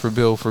I worked for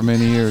Bill for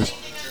many years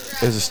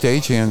as a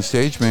stagehand,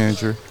 stage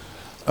manager.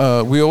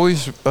 We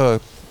always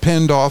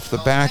penned off the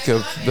back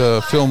of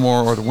the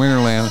Fillmore or the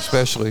Winterland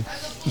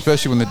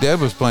especially when the Dead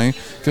was playing,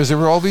 because there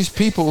were all these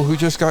people who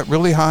just got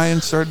really high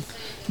and started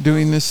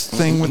doing this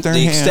thing with their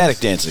hands. Ecstatic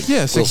dancing.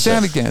 Yes,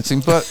 ecstatic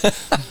dancing. But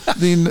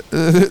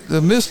the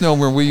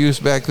misnomer we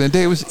used back in the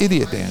day was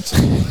idiot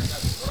dancing,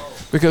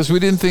 because we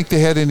didn't think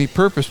they had any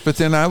purpose. But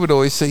then I would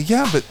always say,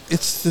 yeah, but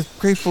it's the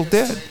Grateful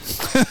Dead.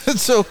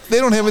 So they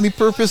don't have any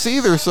purpose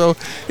either. So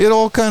it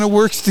all kind of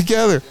works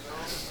together.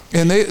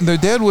 And the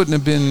Dead wouldn't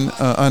have been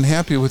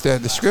unhappy with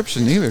that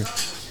description either.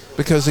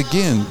 Because,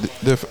 again,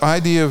 the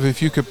idea of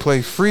if you could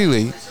play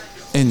freely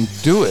and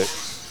do it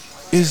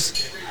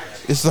is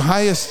the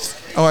highest.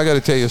 Oh, I got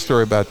to tell you a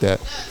story about that.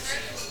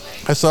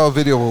 I saw a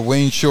video where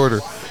Wayne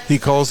Shorter, he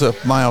calls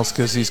up Miles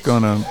because he's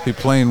going to be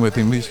playing with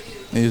him. He's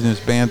in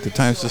his band at the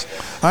time. He says,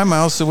 hi,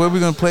 Miles, so what are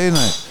we going to play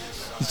tonight?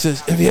 He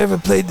says, have you ever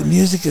played the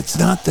music that's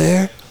not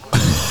there?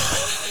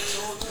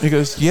 He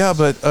goes, yeah,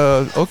 but,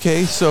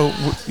 okay, so,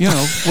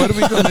 what are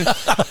we going to...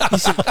 He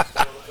said,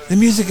 the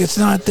music that's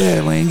not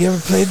there, Wayne, you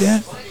ever played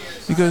that?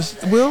 He goes,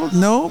 well,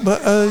 no,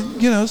 but,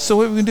 so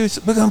what we're going to do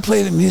is we're going to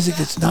play the music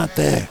that's not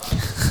there.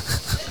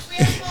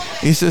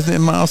 He says,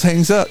 then Miles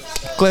hangs up.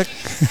 Click.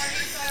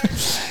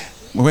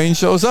 Wayne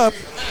shows up.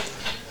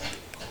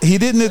 He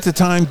didn't at the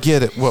time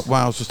get it, what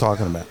Miles was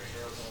talking about.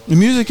 The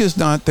music is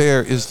not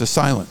there is the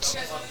silence.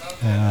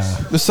 Yeah.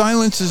 The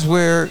silence is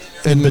where...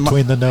 In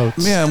between the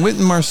notes. Yeah,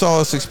 Wynton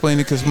Marsalis explained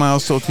it because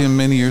Miles told him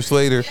many years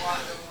later.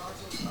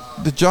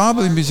 The job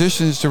of the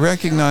musician is to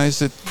recognize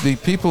that the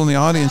people in the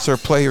audience are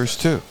players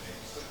too.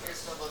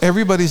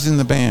 Everybody's in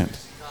the band.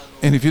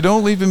 And if you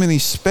don't leave them any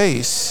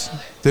space,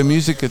 the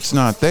music that's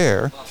not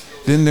there,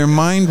 then their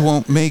mind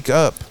won't make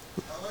up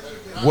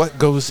what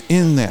goes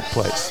in that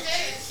place.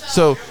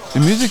 So the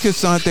music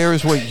that's not there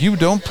is what you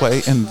don't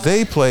play, and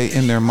they play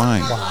in their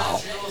mind.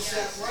 Wow.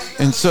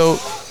 And so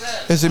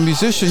as a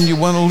musician, you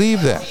want to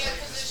leave that.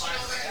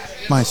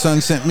 My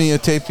son sent me a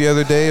tape the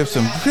other day of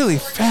some really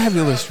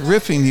fabulous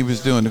riffing he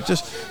was doing, of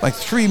just like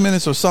 3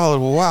 minutes of solid.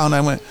 Well, wow. And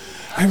I went,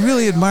 I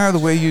really admire the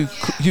way you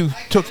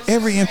took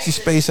every empty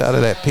space out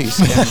of that piece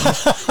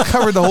and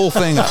covered the whole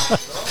thing up.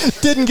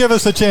 Didn't give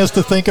us a chance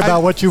to think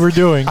about what you were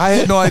doing. I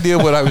had no idea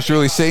what I was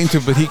really saying to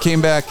him, but he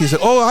came back. He said,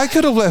 "Oh, I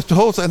could have left the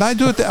whole," and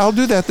I'll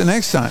do that the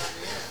next time.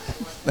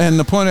 And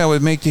the point I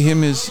would make to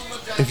him is,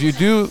 if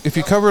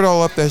you cover it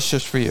all up, that's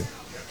just for you.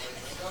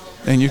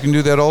 And you can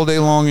do that all day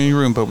long in your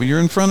room. But when you're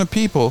in front of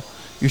people,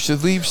 you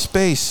should leave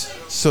space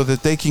so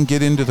that they can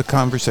get into the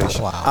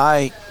conversation. Wow.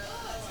 I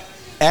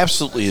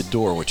absolutely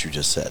adore what you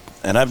just said,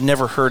 and I've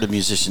never heard a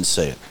musician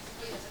say it.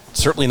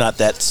 Certainly not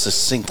that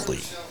succinctly.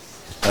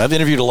 And I've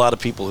interviewed a lot of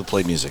people who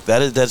play music.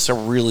 That's a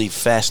really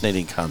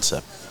fascinating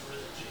concept.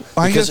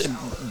 Because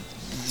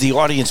the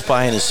audience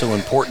buy-in is so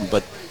important,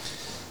 but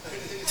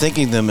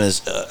thinking them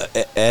as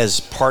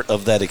part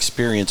of that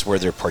experience where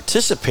they're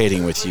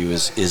participating with you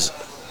is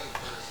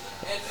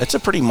that's a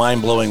pretty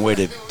mind-blowing way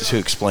to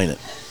explain it.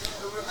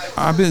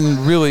 I've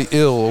been really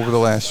ill over the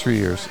last 3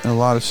 years, and a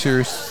lot of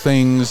serious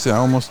things. I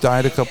almost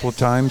died a couple of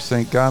times.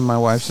 Thank God my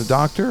wife's a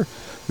doctor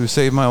who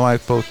saved my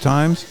life both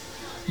times.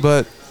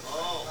 But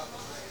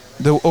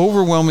the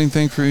overwhelming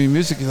thing for me in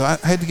music is I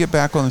had to get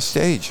back on the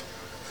stage.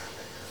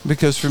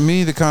 Because for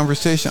me, the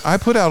conversation, I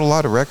put out a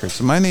lot of records.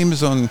 My name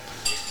is on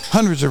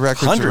hundreds of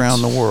records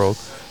around the world,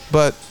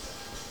 but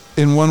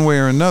in one way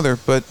or another.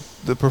 But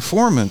the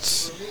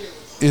performance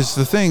is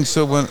the thing.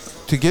 So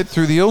to get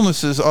through the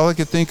illnesses, all I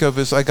could think of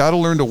is I got to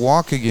learn to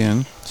walk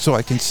again so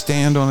I can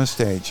stand on a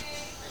stage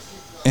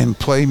and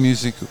play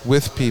music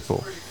with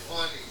people.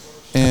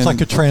 And it's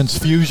like a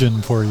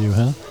transfusion for you,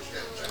 huh?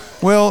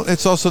 Well,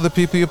 it's also the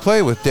people you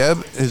play with.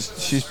 Deb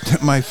she's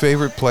my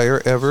favorite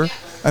player ever.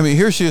 I mean,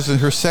 here she is in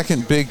her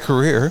second big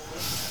career.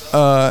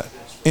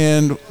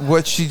 And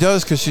what she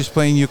does, because she's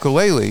playing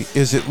ukulele,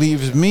 is it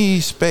leaves me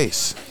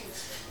space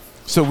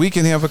so we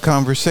can have a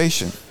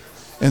conversation.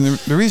 And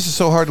the reason it's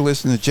so hard to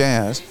listen to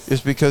jazz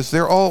is because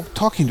they're all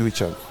talking to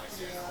each other.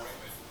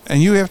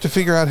 And you have to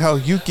figure out how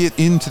you get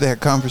into that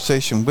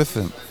conversation with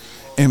them.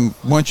 And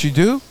once you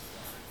do,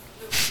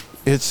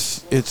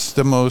 it's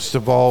the most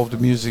evolved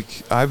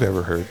music I've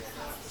ever heard.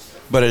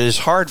 But it is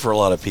hard for a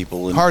lot of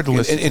people, hard to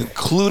listen to.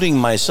 Including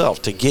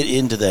myself, to get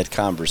into that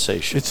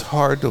conversation. It's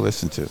hard to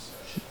listen to.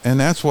 And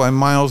that's why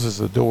Miles is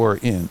the door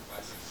in.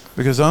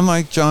 Because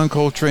unlike John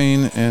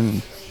Coltrane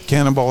and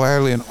Cannonball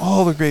Adderley and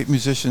all the great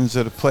musicians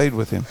that have played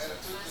with him,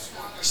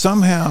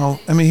 somehow,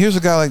 I mean, here's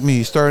a guy like me.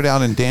 He started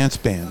out in dance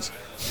bands,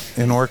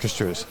 in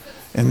orchestras,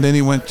 and then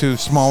he went to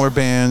smaller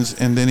bands,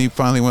 and then he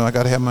finally went, I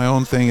got to have my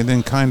own thing, and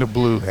then Kind of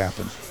Blue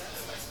happened.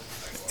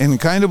 And in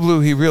Kind of Blue,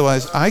 he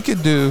realized I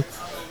could do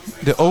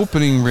the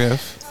opening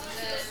riff,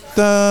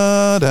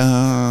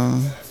 da-da,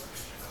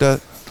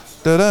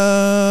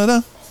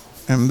 da-da-da-da,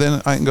 and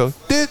then I can go,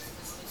 dit,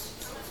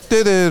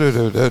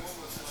 da-da-da-da-da,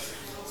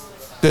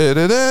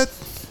 da-da-da.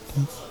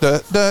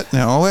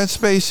 Now all that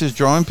space is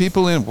drawing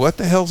people in. What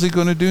the hell's he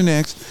going to do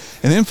next?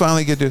 And then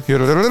finally get to,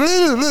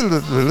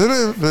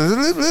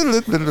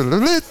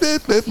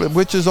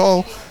 which is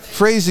all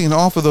phrasing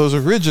off of those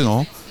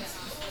original.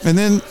 And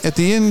then at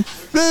the end,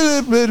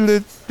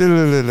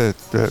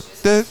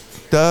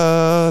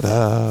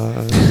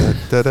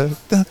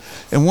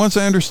 and once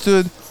I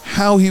understood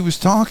how he was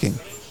talking,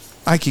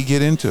 I could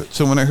get into it.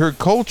 So when I heard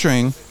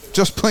Coltrane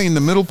just playing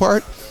the middle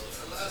part,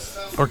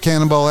 or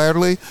Cannonball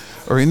Adderley,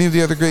 or any of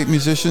the other great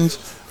musicians,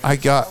 I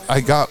got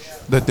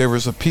that there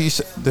was a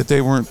piece that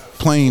they weren't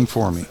playing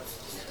for me.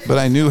 But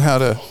I knew how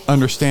to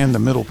understand the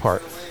middle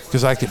part,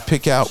 because I could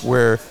pick out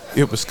where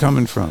it was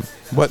coming from,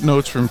 what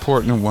notes were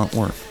important and what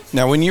weren't.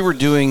 Now, when you were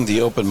doing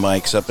the open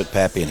mics up at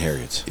Pappy and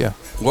Harriet's, yeah,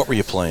 what were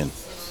you playing?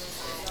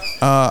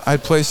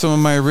 I'd play some of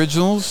my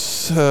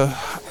originals.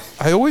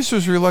 I always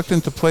was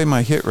reluctant to play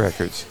my hit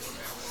records.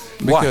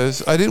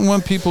 Because Why? I didn't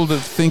want people to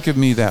think of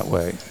me that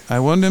way. I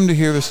wanted them to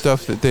hear the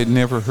stuff that they'd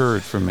never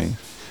heard from me.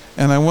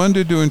 And I wanted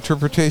to do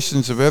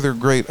interpretations of other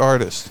great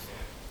artists.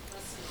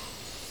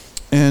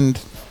 And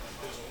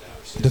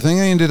the thing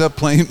I ended up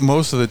playing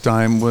most of the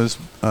time was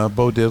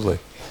Bo Diddley.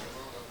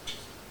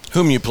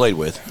 Whom you played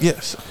with.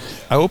 Yes.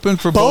 I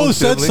opened for Bo Diddley. Bo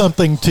said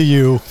something to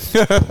you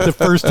the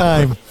first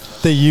time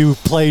that you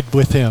played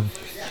with him.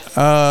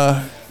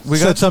 We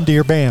said something to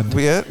your band.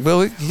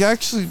 He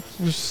actually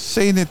was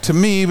saying it to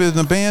me, but in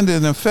the band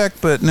in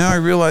effect. But now I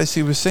realize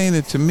he was saying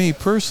it to me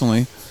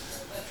personally.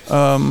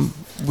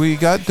 We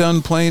got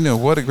done playing,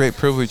 and what a great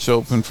privilege to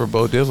open for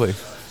Bo Diddley.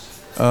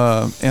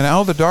 And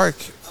out of the dark,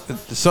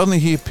 suddenly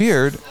he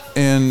appeared,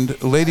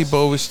 and Lady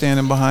Bo was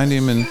standing behind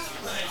him, and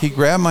he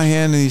grabbed my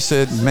hand and he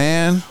said,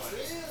 "Man,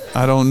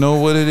 I don't know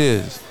what it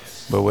is,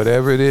 but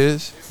whatever it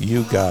is,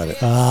 you got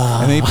it.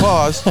 And he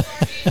paused,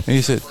 and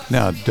he said,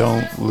 now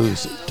don't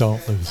lose it.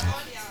 Don't lose it.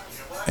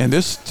 And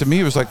this, to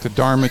me, was like the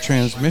Dharma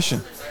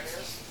transmission.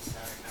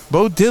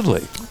 Bo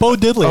Diddley. Bo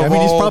Diddley. I Of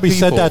mean, he's all probably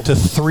said people. that to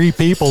 3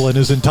 people in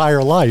his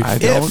entire life. I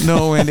don't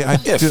know, Andy.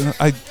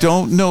 I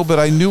don't know, but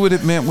I knew what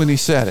it meant when he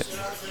said it.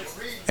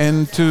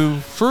 And to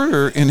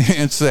further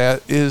enhance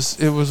that is,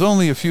 it was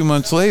only a few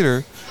months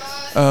later,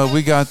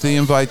 we got the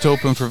invite to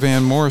open for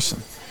Van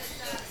Morrison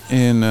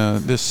in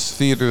this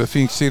theater, the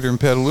Phoenix Theater in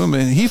Petaluma,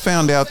 and he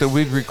found out that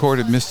we'd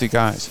recorded Mystic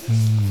Eyes.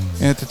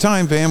 And at the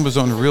time, Van was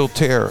on a real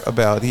tear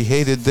about, he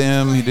hated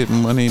them, he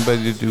didn't want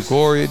anybody to do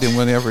Gloria, didn't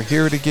want to ever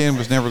hear it again,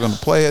 was never going to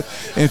play it,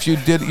 and if you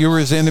did, you were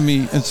his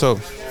enemy. And so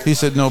he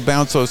said, no,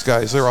 bounce those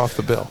guys, they're off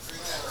the bill.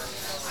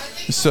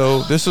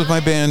 So this was my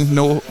band,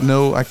 no,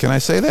 can I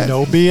say that?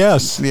 No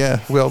BS. Yeah,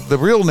 well, the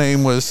real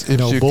name was...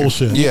 No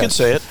bullshit. You can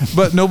say it.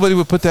 But nobody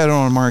would put that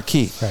on a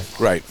marquee.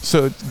 Right.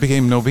 So it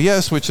became No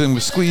BS, which then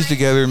was squeezed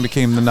together and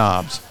became the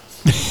Knobs.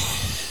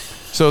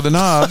 So the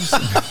Knobs...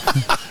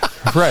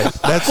 Right.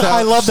 That's how...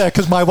 I love that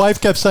because my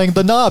wife kept saying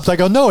the Knobs. I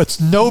go, no,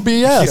 it's no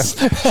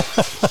BS. Yeah.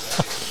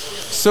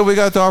 So we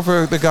got the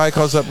offer. The guy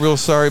calls up, real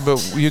sorry,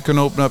 but you can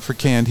open up for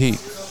Canned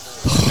Heat.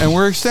 And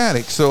we're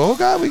ecstatic. So, oh,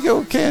 God, we go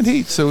with Canned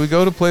Heat. So we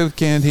go to play with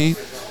Canned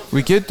Heat.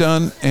 We get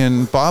done,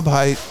 and Bob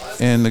Haidt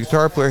and the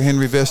guitar player,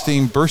 Henry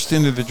Vestine, burst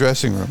into the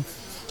dressing room.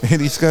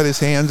 And he's got his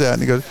hands out,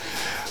 and he goes,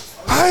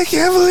 I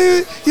can't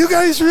believe it. You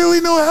guys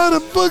really know how to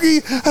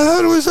boogie. I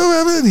thought it was so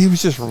evident. He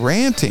was just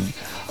ranting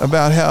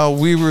about how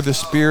we were the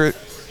spirit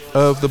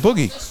of the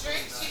boogie.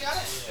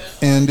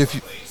 And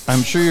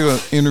I'm sure you're going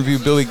to interview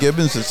Billy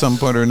Gibbons at some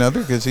point or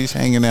another because he's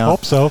hanging out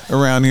Hope so.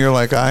 around here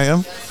like I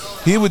am.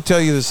 He would tell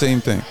you the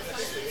same thing.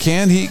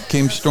 Canned Heat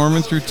came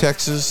storming through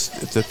Texas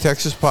at the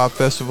Texas Pop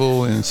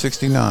Festival in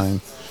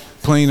 '69,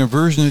 playing a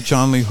version of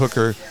John Lee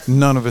Hooker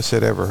none of us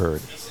had ever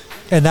heard.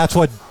 And that's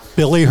what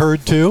Billy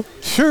heard too?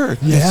 Sure.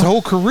 Yeah. His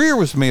whole career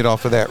was made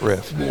off of that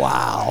riff.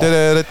 Wow.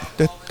 Okay,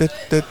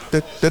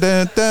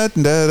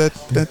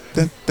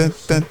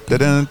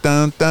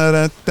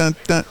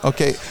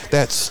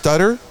 that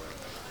stutter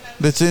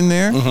that's in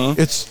there,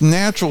 it's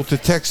natural to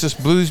Texas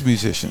blues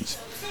musicians.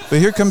 But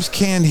here comes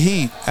Canned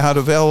Heat out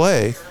of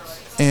L.A.,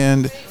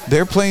 and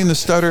they're playing the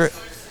stutter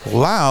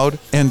loud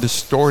and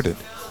distorted.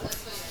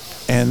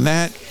 And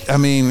that, I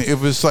mean, it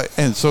was like,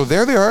 and so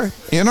there they are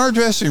in our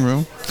dressing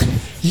room.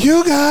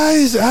 You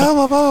guys, and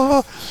I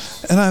thought,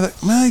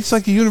 man, it's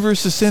like the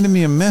universe is sending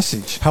me a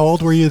message. How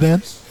old were you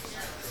then?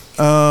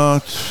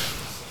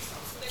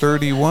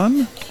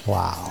 31.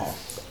 Wow.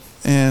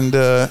 And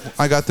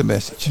I got the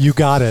message. You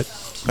got it.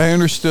 I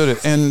understood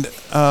it. And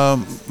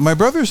my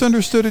brothers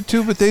understood it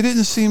too, but they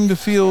didn't seem to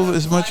feel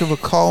as much of a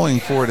calling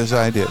for it as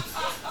I did.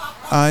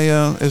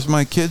 As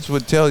my kids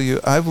would tell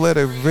you, I've led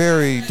a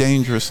very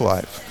dangerous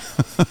life.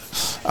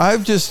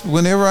 I've just,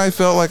 whenever I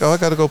felt like, oh, I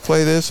got to go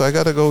play this, I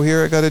got to go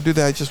here, I got to do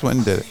that, I just went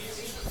and did it.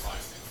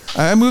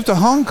 I moved to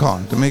Hong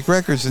Kong to make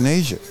records in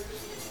Asia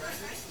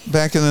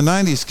back in the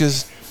 90s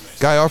because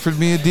guy offered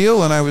me a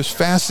deal and I was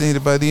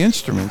fascinated by the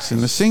instruments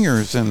and the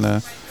singers and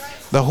the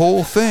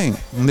whole thing.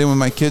 And then when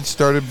my kids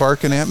started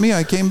barking at me,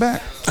 I came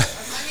back.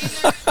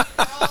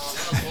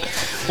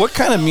 What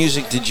kind of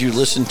music did you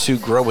listen to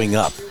growing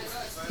up?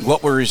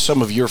 What were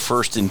some of your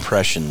first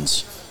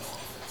impressions?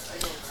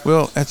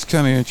 Well, that's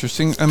kind of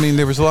interesting. I mean,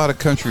 there was a lot of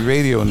country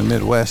radio in the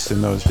Midwest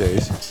in those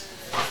days.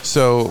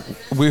 So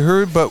we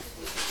heard, but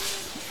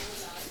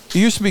it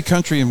used to be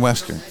country and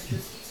Western.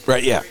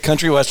 Right, yeah.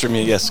 Country Western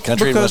music, yes.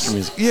 Country and Western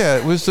music. Yeah,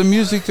 it was the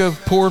music of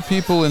poor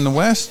people in the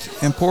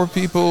West and poor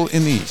people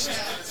in the East.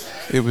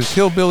 It was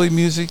hillbilly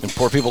music. And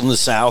poor people in the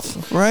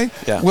South. Right?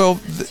 Yeah. Well,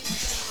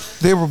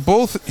 they were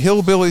both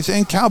hillbillies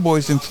and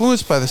cowboys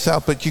influenced by the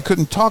South, but you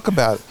couldn't talk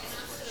about it.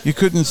 You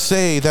couldn't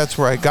say that's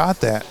where I got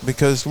that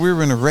because we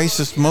were in a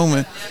racist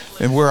moment,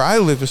 and where I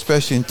live,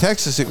 especially in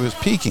Texas, it was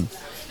peaking.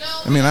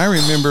 I mean, I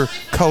remember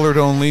colored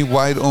only,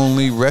 white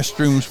only,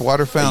 restrooms,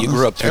 water fountains. You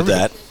grew up through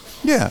that.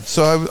 Yeah,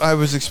 so I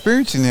was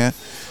experiencing that.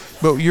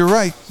 But you're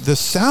right, the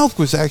South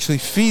was actually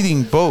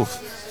feeding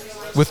both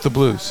with the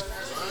blues.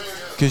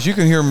 Because you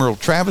can hear Merle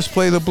Travis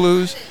play the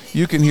blues,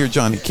 you can hear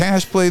Johnny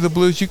Cash play the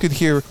blues, you could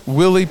hear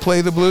Willie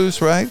play the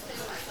blues, right?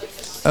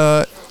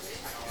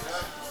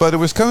 But it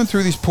was coming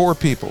through these poor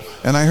people.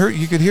 And I heard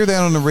you could hear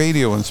that on the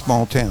radio in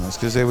small towns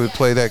because they would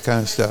play that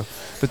kind of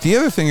stuff. But the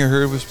other thing I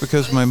heard was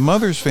because my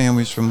mother's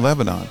family's from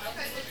Lebanon.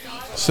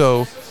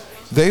 So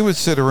they would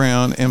sit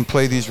around and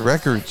play these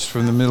records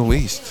from the Middle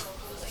East.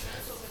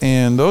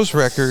 And those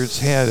records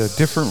had a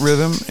different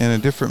rhythm and a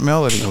different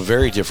melody. Oh,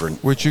 very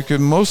different. Which you could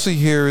mostly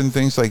hear in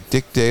things like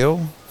Dick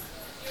Dale.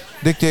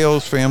 Dick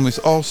Dale's family's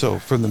also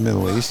from the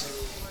Middle East.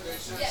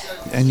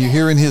 And you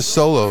hear in his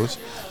solos,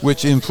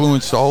 which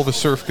influenced all the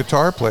surf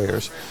guitar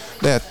players,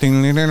 that's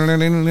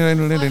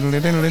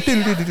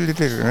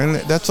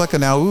like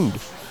an oud,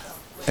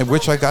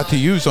 which I got to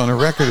use on a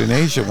record in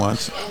Asia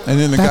once. And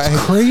then the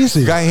That's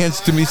crazy. guy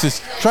hands it to me,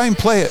 says, try and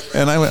play it.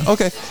 And I went,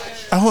 okay.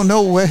 Oh,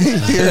 no way.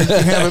 Here, you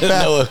can have it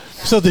back. No.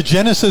 So the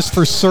genesis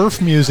for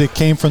surf music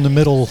came from the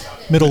Middle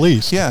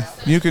East. Yeah,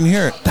 you can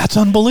hear it. That's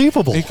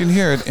unbelievable. You can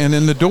hear it. And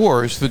in the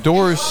Doors,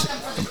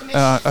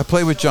 I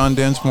played with John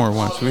Densmore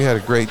once. We had a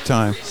great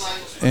time.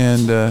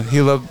 And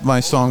he loved my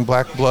song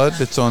Black Blood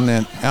that's on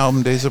that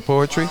album, Days of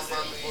Poetry.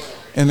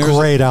 And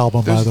Great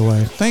album, by the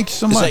way. Thank you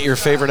so much. Is that your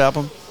favorite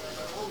album?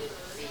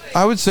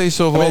 I would say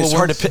so. Of all It's the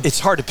ones, it's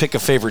hard to pick a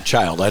favorite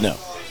child, I know.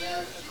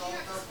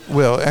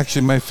 Well,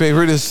 actually, my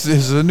favorite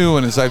is the new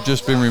one, as I've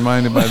just been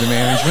reminded by the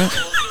management.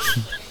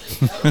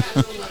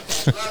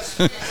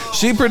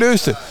 She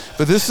produced it.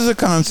 But this is a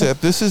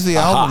concept. This is the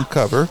album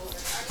cover.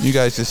 You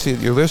guys can see it.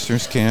 Your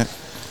listeners can't.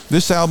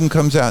 This album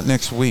comes out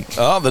next week.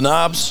 Oh, the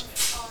knobs.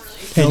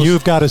 And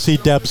you've got to see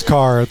Deb's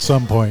car at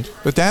some point.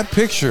 But that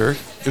picture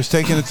was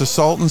taken at the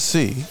Salton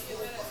Sea.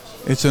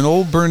 It's an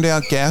old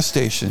burned-out gas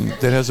station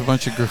that has a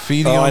bunch of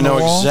graffiti on the wall.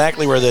 I know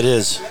exactly where that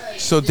is.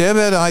 So Deb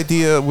had an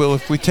idea, well,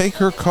 if we take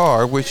her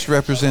car, which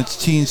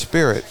represents teen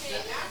spirit,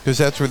 because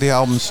that's where the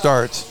album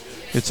starts,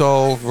 it's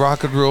all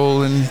rock and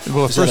roll. And,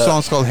 well, the first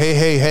song's called Hey,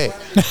 Hey, Hey.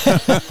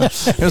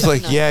 It was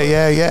like, yeah,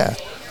 yeah, yeah.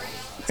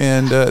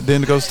 And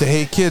then it goes to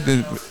Hey, Kid.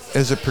 And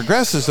as it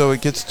progresses, though,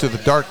 it gets to the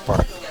dark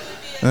part.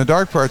 And the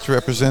dark part's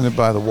represented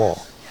by the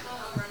wall.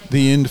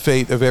 The end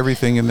fate of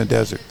everything in the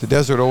desert. The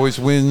desert always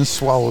wins,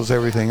 swallows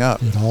everything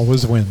up. It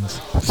always wins.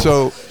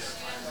 So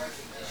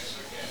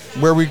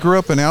where we grew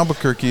up in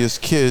Albuquerque as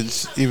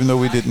kids, even though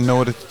we didn't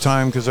know it at the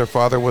time because our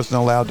father wasn't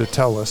allowed to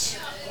tell us,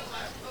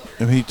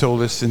 and he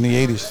told us in the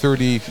 80s,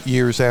 30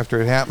 years after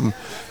it happened,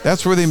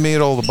 that's where they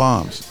made all the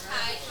bombs.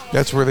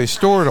 That's where they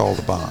stored all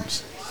the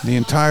bombs. The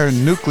entire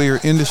nuclear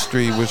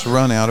industry was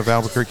run out of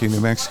Albuquerque, New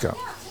Mexico.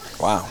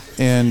 Wow.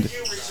 And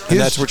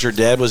that's what your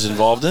dad was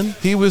involved in?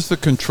 He was the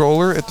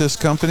controller at this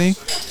company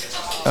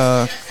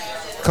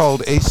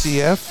called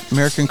ACF,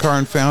 American Car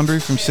and Foundry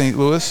from St.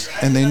 Louis,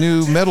 and they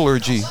knew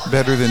metallurgy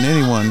better than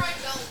anyone.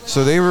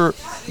 So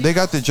they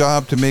got the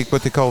job to make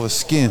what they call the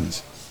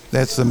skins.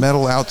 That's the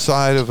metal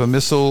outside of a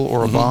missile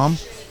or a bomb.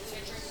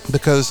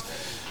 Because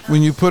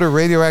when you put a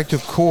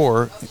radioactive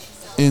core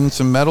in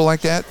some metal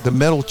like that, the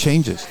metal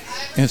changes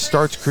and it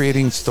starts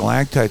creating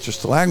stalactites or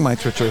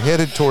stalagmites, which are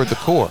headed toward the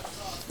core.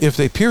 If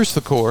they pierce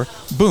the core,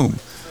 boom.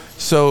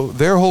 So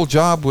their whole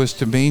job was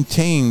to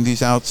maintain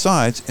these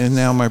outsides. And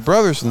now my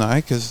brothers and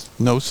I, because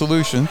no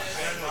solution,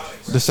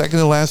 the second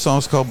to last song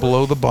is called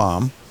Below the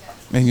Bomb.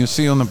 And you'll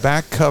see on the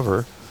back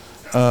cover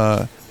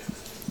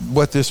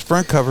what this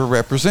front cover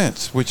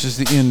represents, which is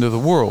the end of the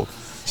world.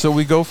 So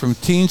we go from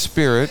teen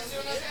spirit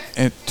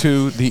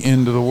to the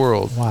end of the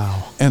world.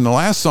 Wow. And the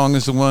last song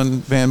is the one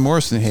Van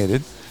Morrison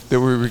hated that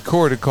we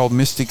recorded called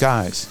Mystic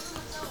Eyes.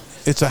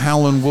 It's a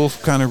Howlin'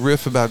 Wolf kind of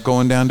riff about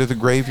going down to the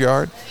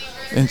graveyard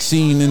and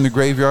seeing in the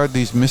graveyard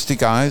these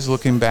mystic eyes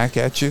looking back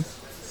at you.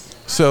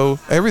 So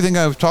everything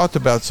I've talked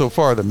about so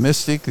far, the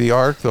mystic, the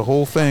arc, the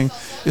whole thing,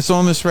 it's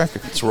on this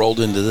record. It's rolled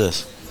into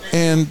this.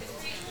 And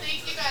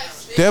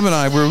Deb and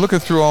I, we were looking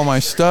through all my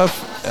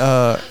stuff,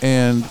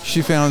 and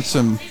she found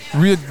some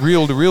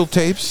reel-to-reel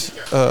tapes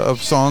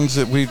of songs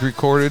that we'd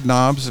recorded,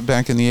 knobs,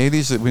 back in the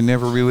 80s that we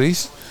never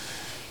released.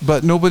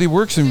 But nobody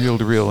works in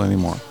reel-to-reel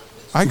anymore.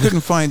 I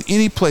couldn't find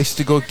any place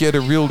to go get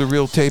a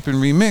reel-to-reel tape and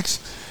remix.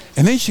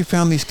 And then she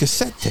found these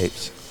cassette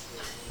tapes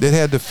that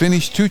had the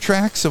finished 2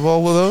 tracks of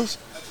all of those.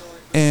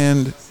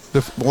 And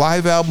the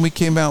live album we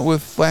came out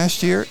with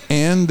last year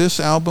and this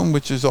album,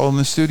 which is all in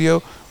the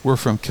studio, were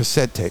from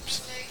cassette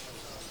tapes.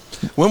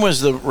 When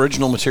was the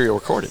original material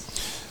recorded?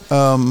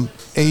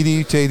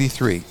 80 to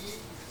 83.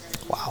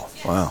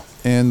 Wow.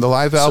 And the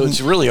live album. So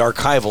it's really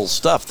archival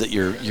stuff that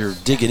you're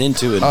digging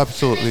into. And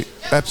Absolutely.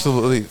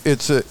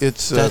 It's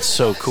that's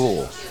so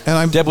cool.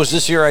 And Deb, was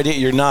this your idea?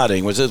 You're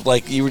nodding. Was it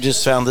like you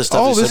just found this stuff?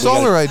 Oh, this is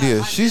all her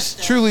idea. She's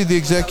truly the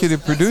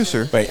executive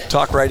producer. Wait,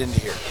 talk right into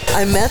here.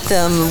 I met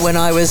them when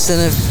I was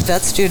a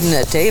vet student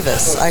at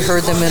Davis. I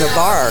heard them in a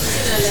bar,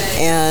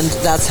 and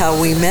that's how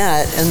we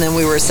met. And then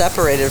we were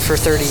separated for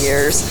 30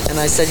 years. And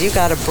I said, you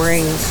got to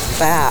bring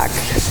back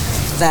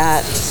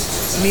that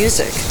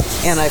music.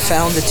 And I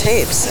found the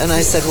tapes, and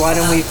I said, why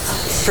don't we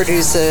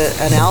produce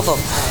an album?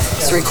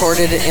 It's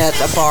recorded at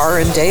a bar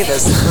in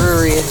Davis, a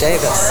brewery in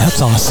Davis.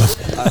 That's awesome.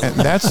 And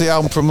that's the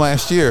album from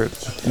last year,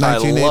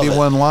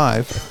 1981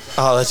 Live.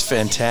 Oh, that's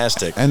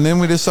fantastic. And then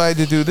we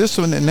decided to do this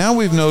one, and now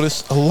we've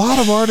noticed a lot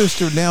of artists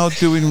are now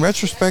doing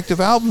retrospective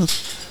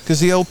albums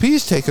because the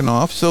LP's taken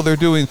off. So they're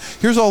doing,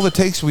 here's all the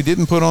takes we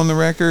didn't put on the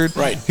record.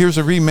 Right. Here's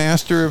a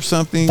remaster of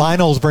something.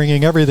 Vinyl's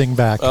bringing everything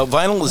back.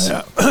 Vinyl is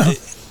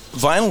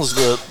vinyl is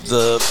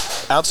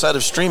the outside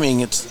of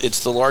streaming.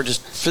 It's the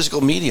largest physical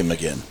medium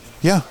again.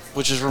 Yeah.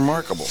 Which is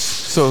remarkable.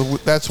 So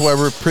that's why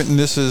we're printing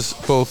this as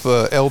both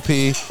a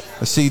LP,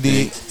 a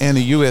CD, and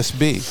a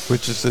USB,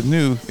 which is a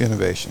new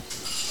innovation.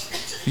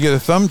 You get a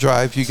thumb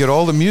drive, you get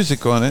all the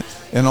music on it,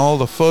 and all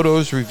the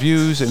photos,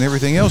 reviews, and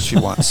everything else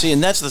you want. See,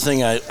 and that's the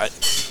thing I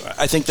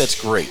think that's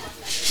great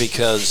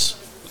because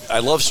I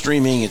love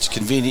streaming. It's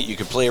convenient. You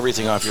can play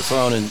everything off your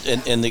phone,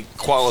 and the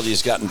quality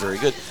has gotten very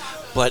good.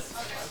 But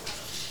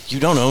you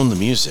don't own the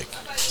music.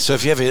 So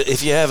if you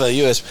have a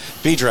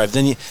USB drive,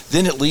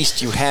 then at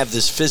least you have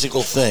this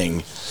physical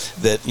thing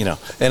that, you know.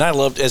 And I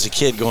loved as a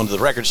kid going to the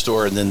record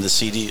store, and then the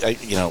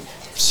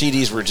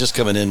CDs were just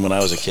coming in when I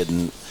was a kid,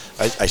 and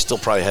I still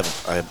probably have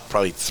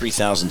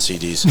 3,000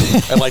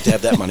 CDs. I'd like to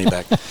have that money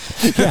back.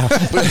 Yeah.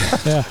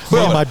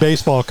 Well, my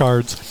baseball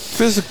cards.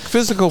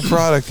 Physical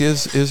product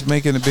is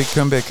making a big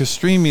comeback because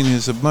streaming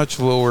is a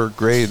much lower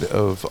grade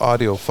of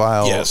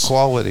audiophile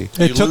quality.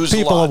 It took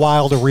people a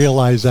while to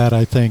realize that,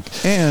 I think.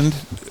 And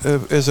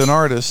as an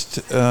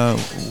artist,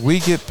 we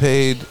get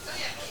paid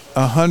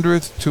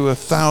 100th to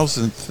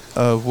 1,000th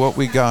of what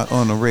we got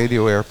on a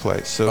radio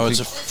airplay. So it's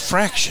a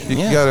fraction.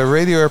 You got a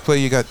radio airplay,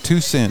 you got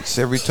 2 cents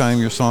every time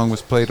your song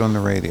was played on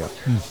the radio.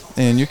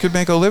 And you could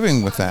make a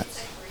living with that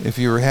if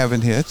you were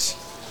having hits.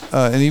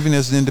 And even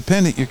as an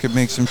independent, you could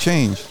make some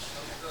change.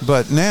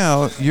 But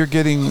now you're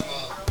getting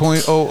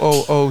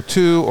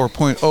 0.0002 or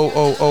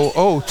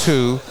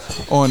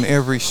 0.00002 on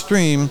every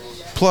stream.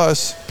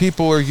 Plus,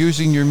 people are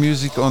using your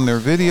music on their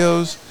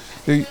videos.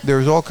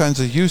 There's all kinds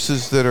of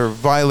uses that are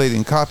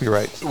violating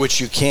copyright,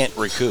 which you can't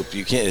recoup.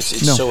 You can't.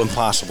 It's so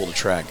impossible to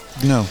track.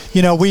 No.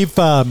 You know, we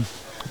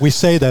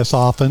say this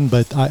often,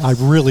 but I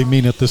really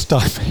mean it this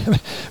time.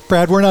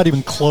 Brad, we're not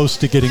even close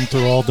to getting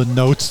through all the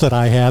notes that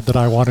I had that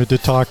I wanted to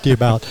talk to you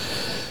about.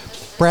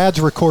 Brad's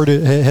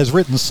has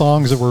written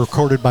songs that were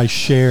recorded by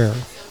Cher,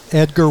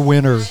 Edgar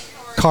Winter,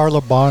 Carla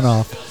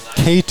Bonoff,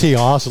 Katie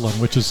Osland,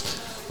 which is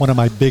one of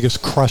my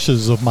biggest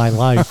crushes of my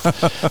life.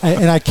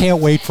 And I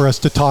can't wait for us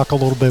to talk a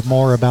little bit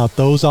more about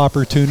those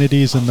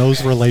opportunities and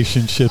those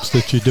relationships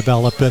that you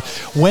developed. But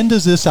when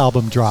does this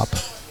album drop?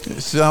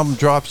 This album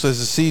drops as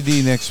a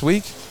CD next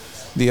week.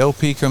 The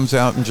LP comes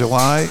out in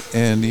July,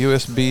 and the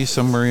USB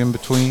somewhere in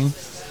between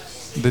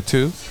the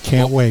two.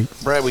 Can't wait.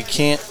 Brad, we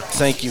can't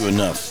thank you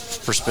enough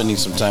for spending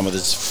some time with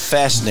us. It's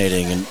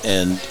fascinating,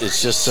 and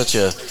it's just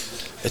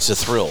it's a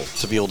thrill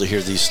to be able to hear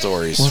these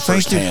stories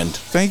firsthand.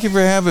 Thank you for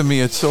having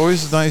me. It's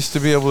always nice to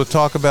be able to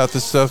talk about the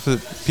stuff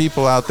that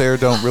people out there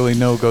don't really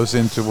know goes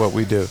into what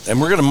we do. And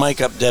we're going to mic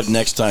up Deb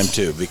next time,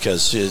 too,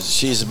 because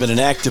she's been an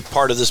active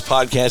part of this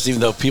podcast, even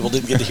though people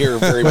didn't get to hear her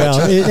very much.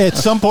 Well, at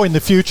some point in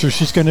the future,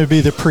 she's going to be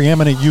the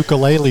preeminent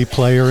ukulele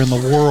player in the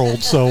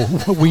world, so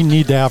we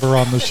need to have her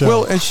on the show.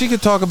 Well, and she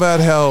could talk about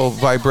how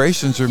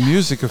vibrations or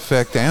music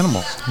affect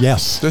animals.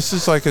 Yes. This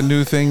is like a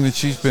new thing that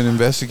she's been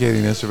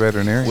investigating as a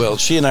veterinarian. Well,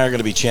 she and I are going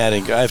to be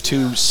chatting. I have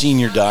 2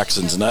 senior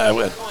dachshunds, and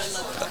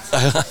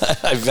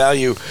I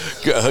value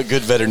a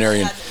good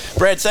veterinarian.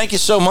 Brad, thank you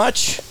so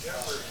much.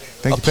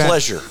 Thank you, Pat.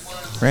 Pleasure.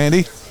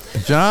 Randy,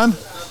 John.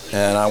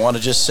 And I want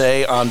to just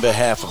say on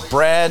behalf of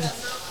Brad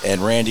and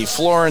Randy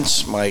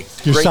Florence, my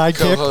Your great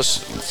sidekick?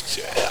 co-host,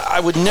 I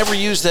would never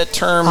use that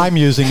term. I'm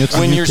using it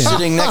when you're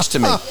sitting next to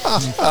me.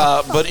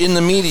 But in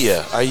the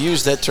media, I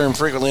use that term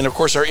frequently. And, of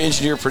course, our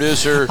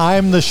engineer-producer.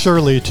 I'm the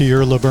Shirley to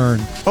your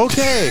Laverne.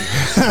 Okay.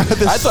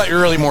 I thought you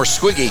were really more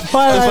Squiggy.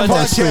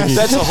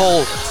 That's a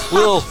whole...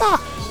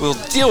 We'll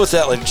deal with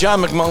that later. John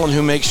McMullen,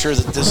 who makes sure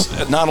that this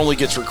not only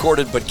gets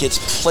recorded, but gets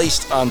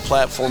placed on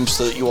platforms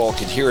so that you all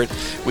can hear it.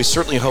 We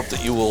certainly hope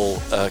that you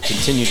will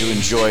continue to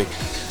enjoy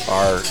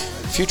our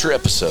future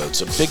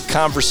episodes of Big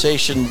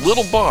Conversation,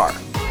 Little Bar.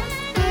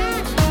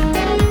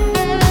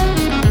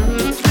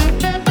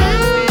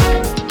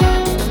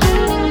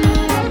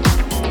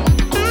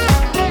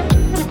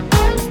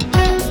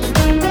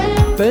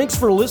 Thanks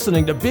for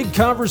listening to Big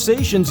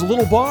Conversations,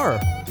 Little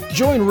Bar.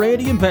 Join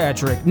Randy and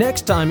Patrick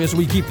next time as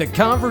we keep the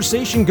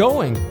conversation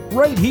going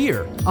right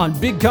here on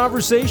Big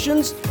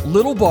Conversations,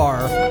 Little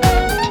Bar.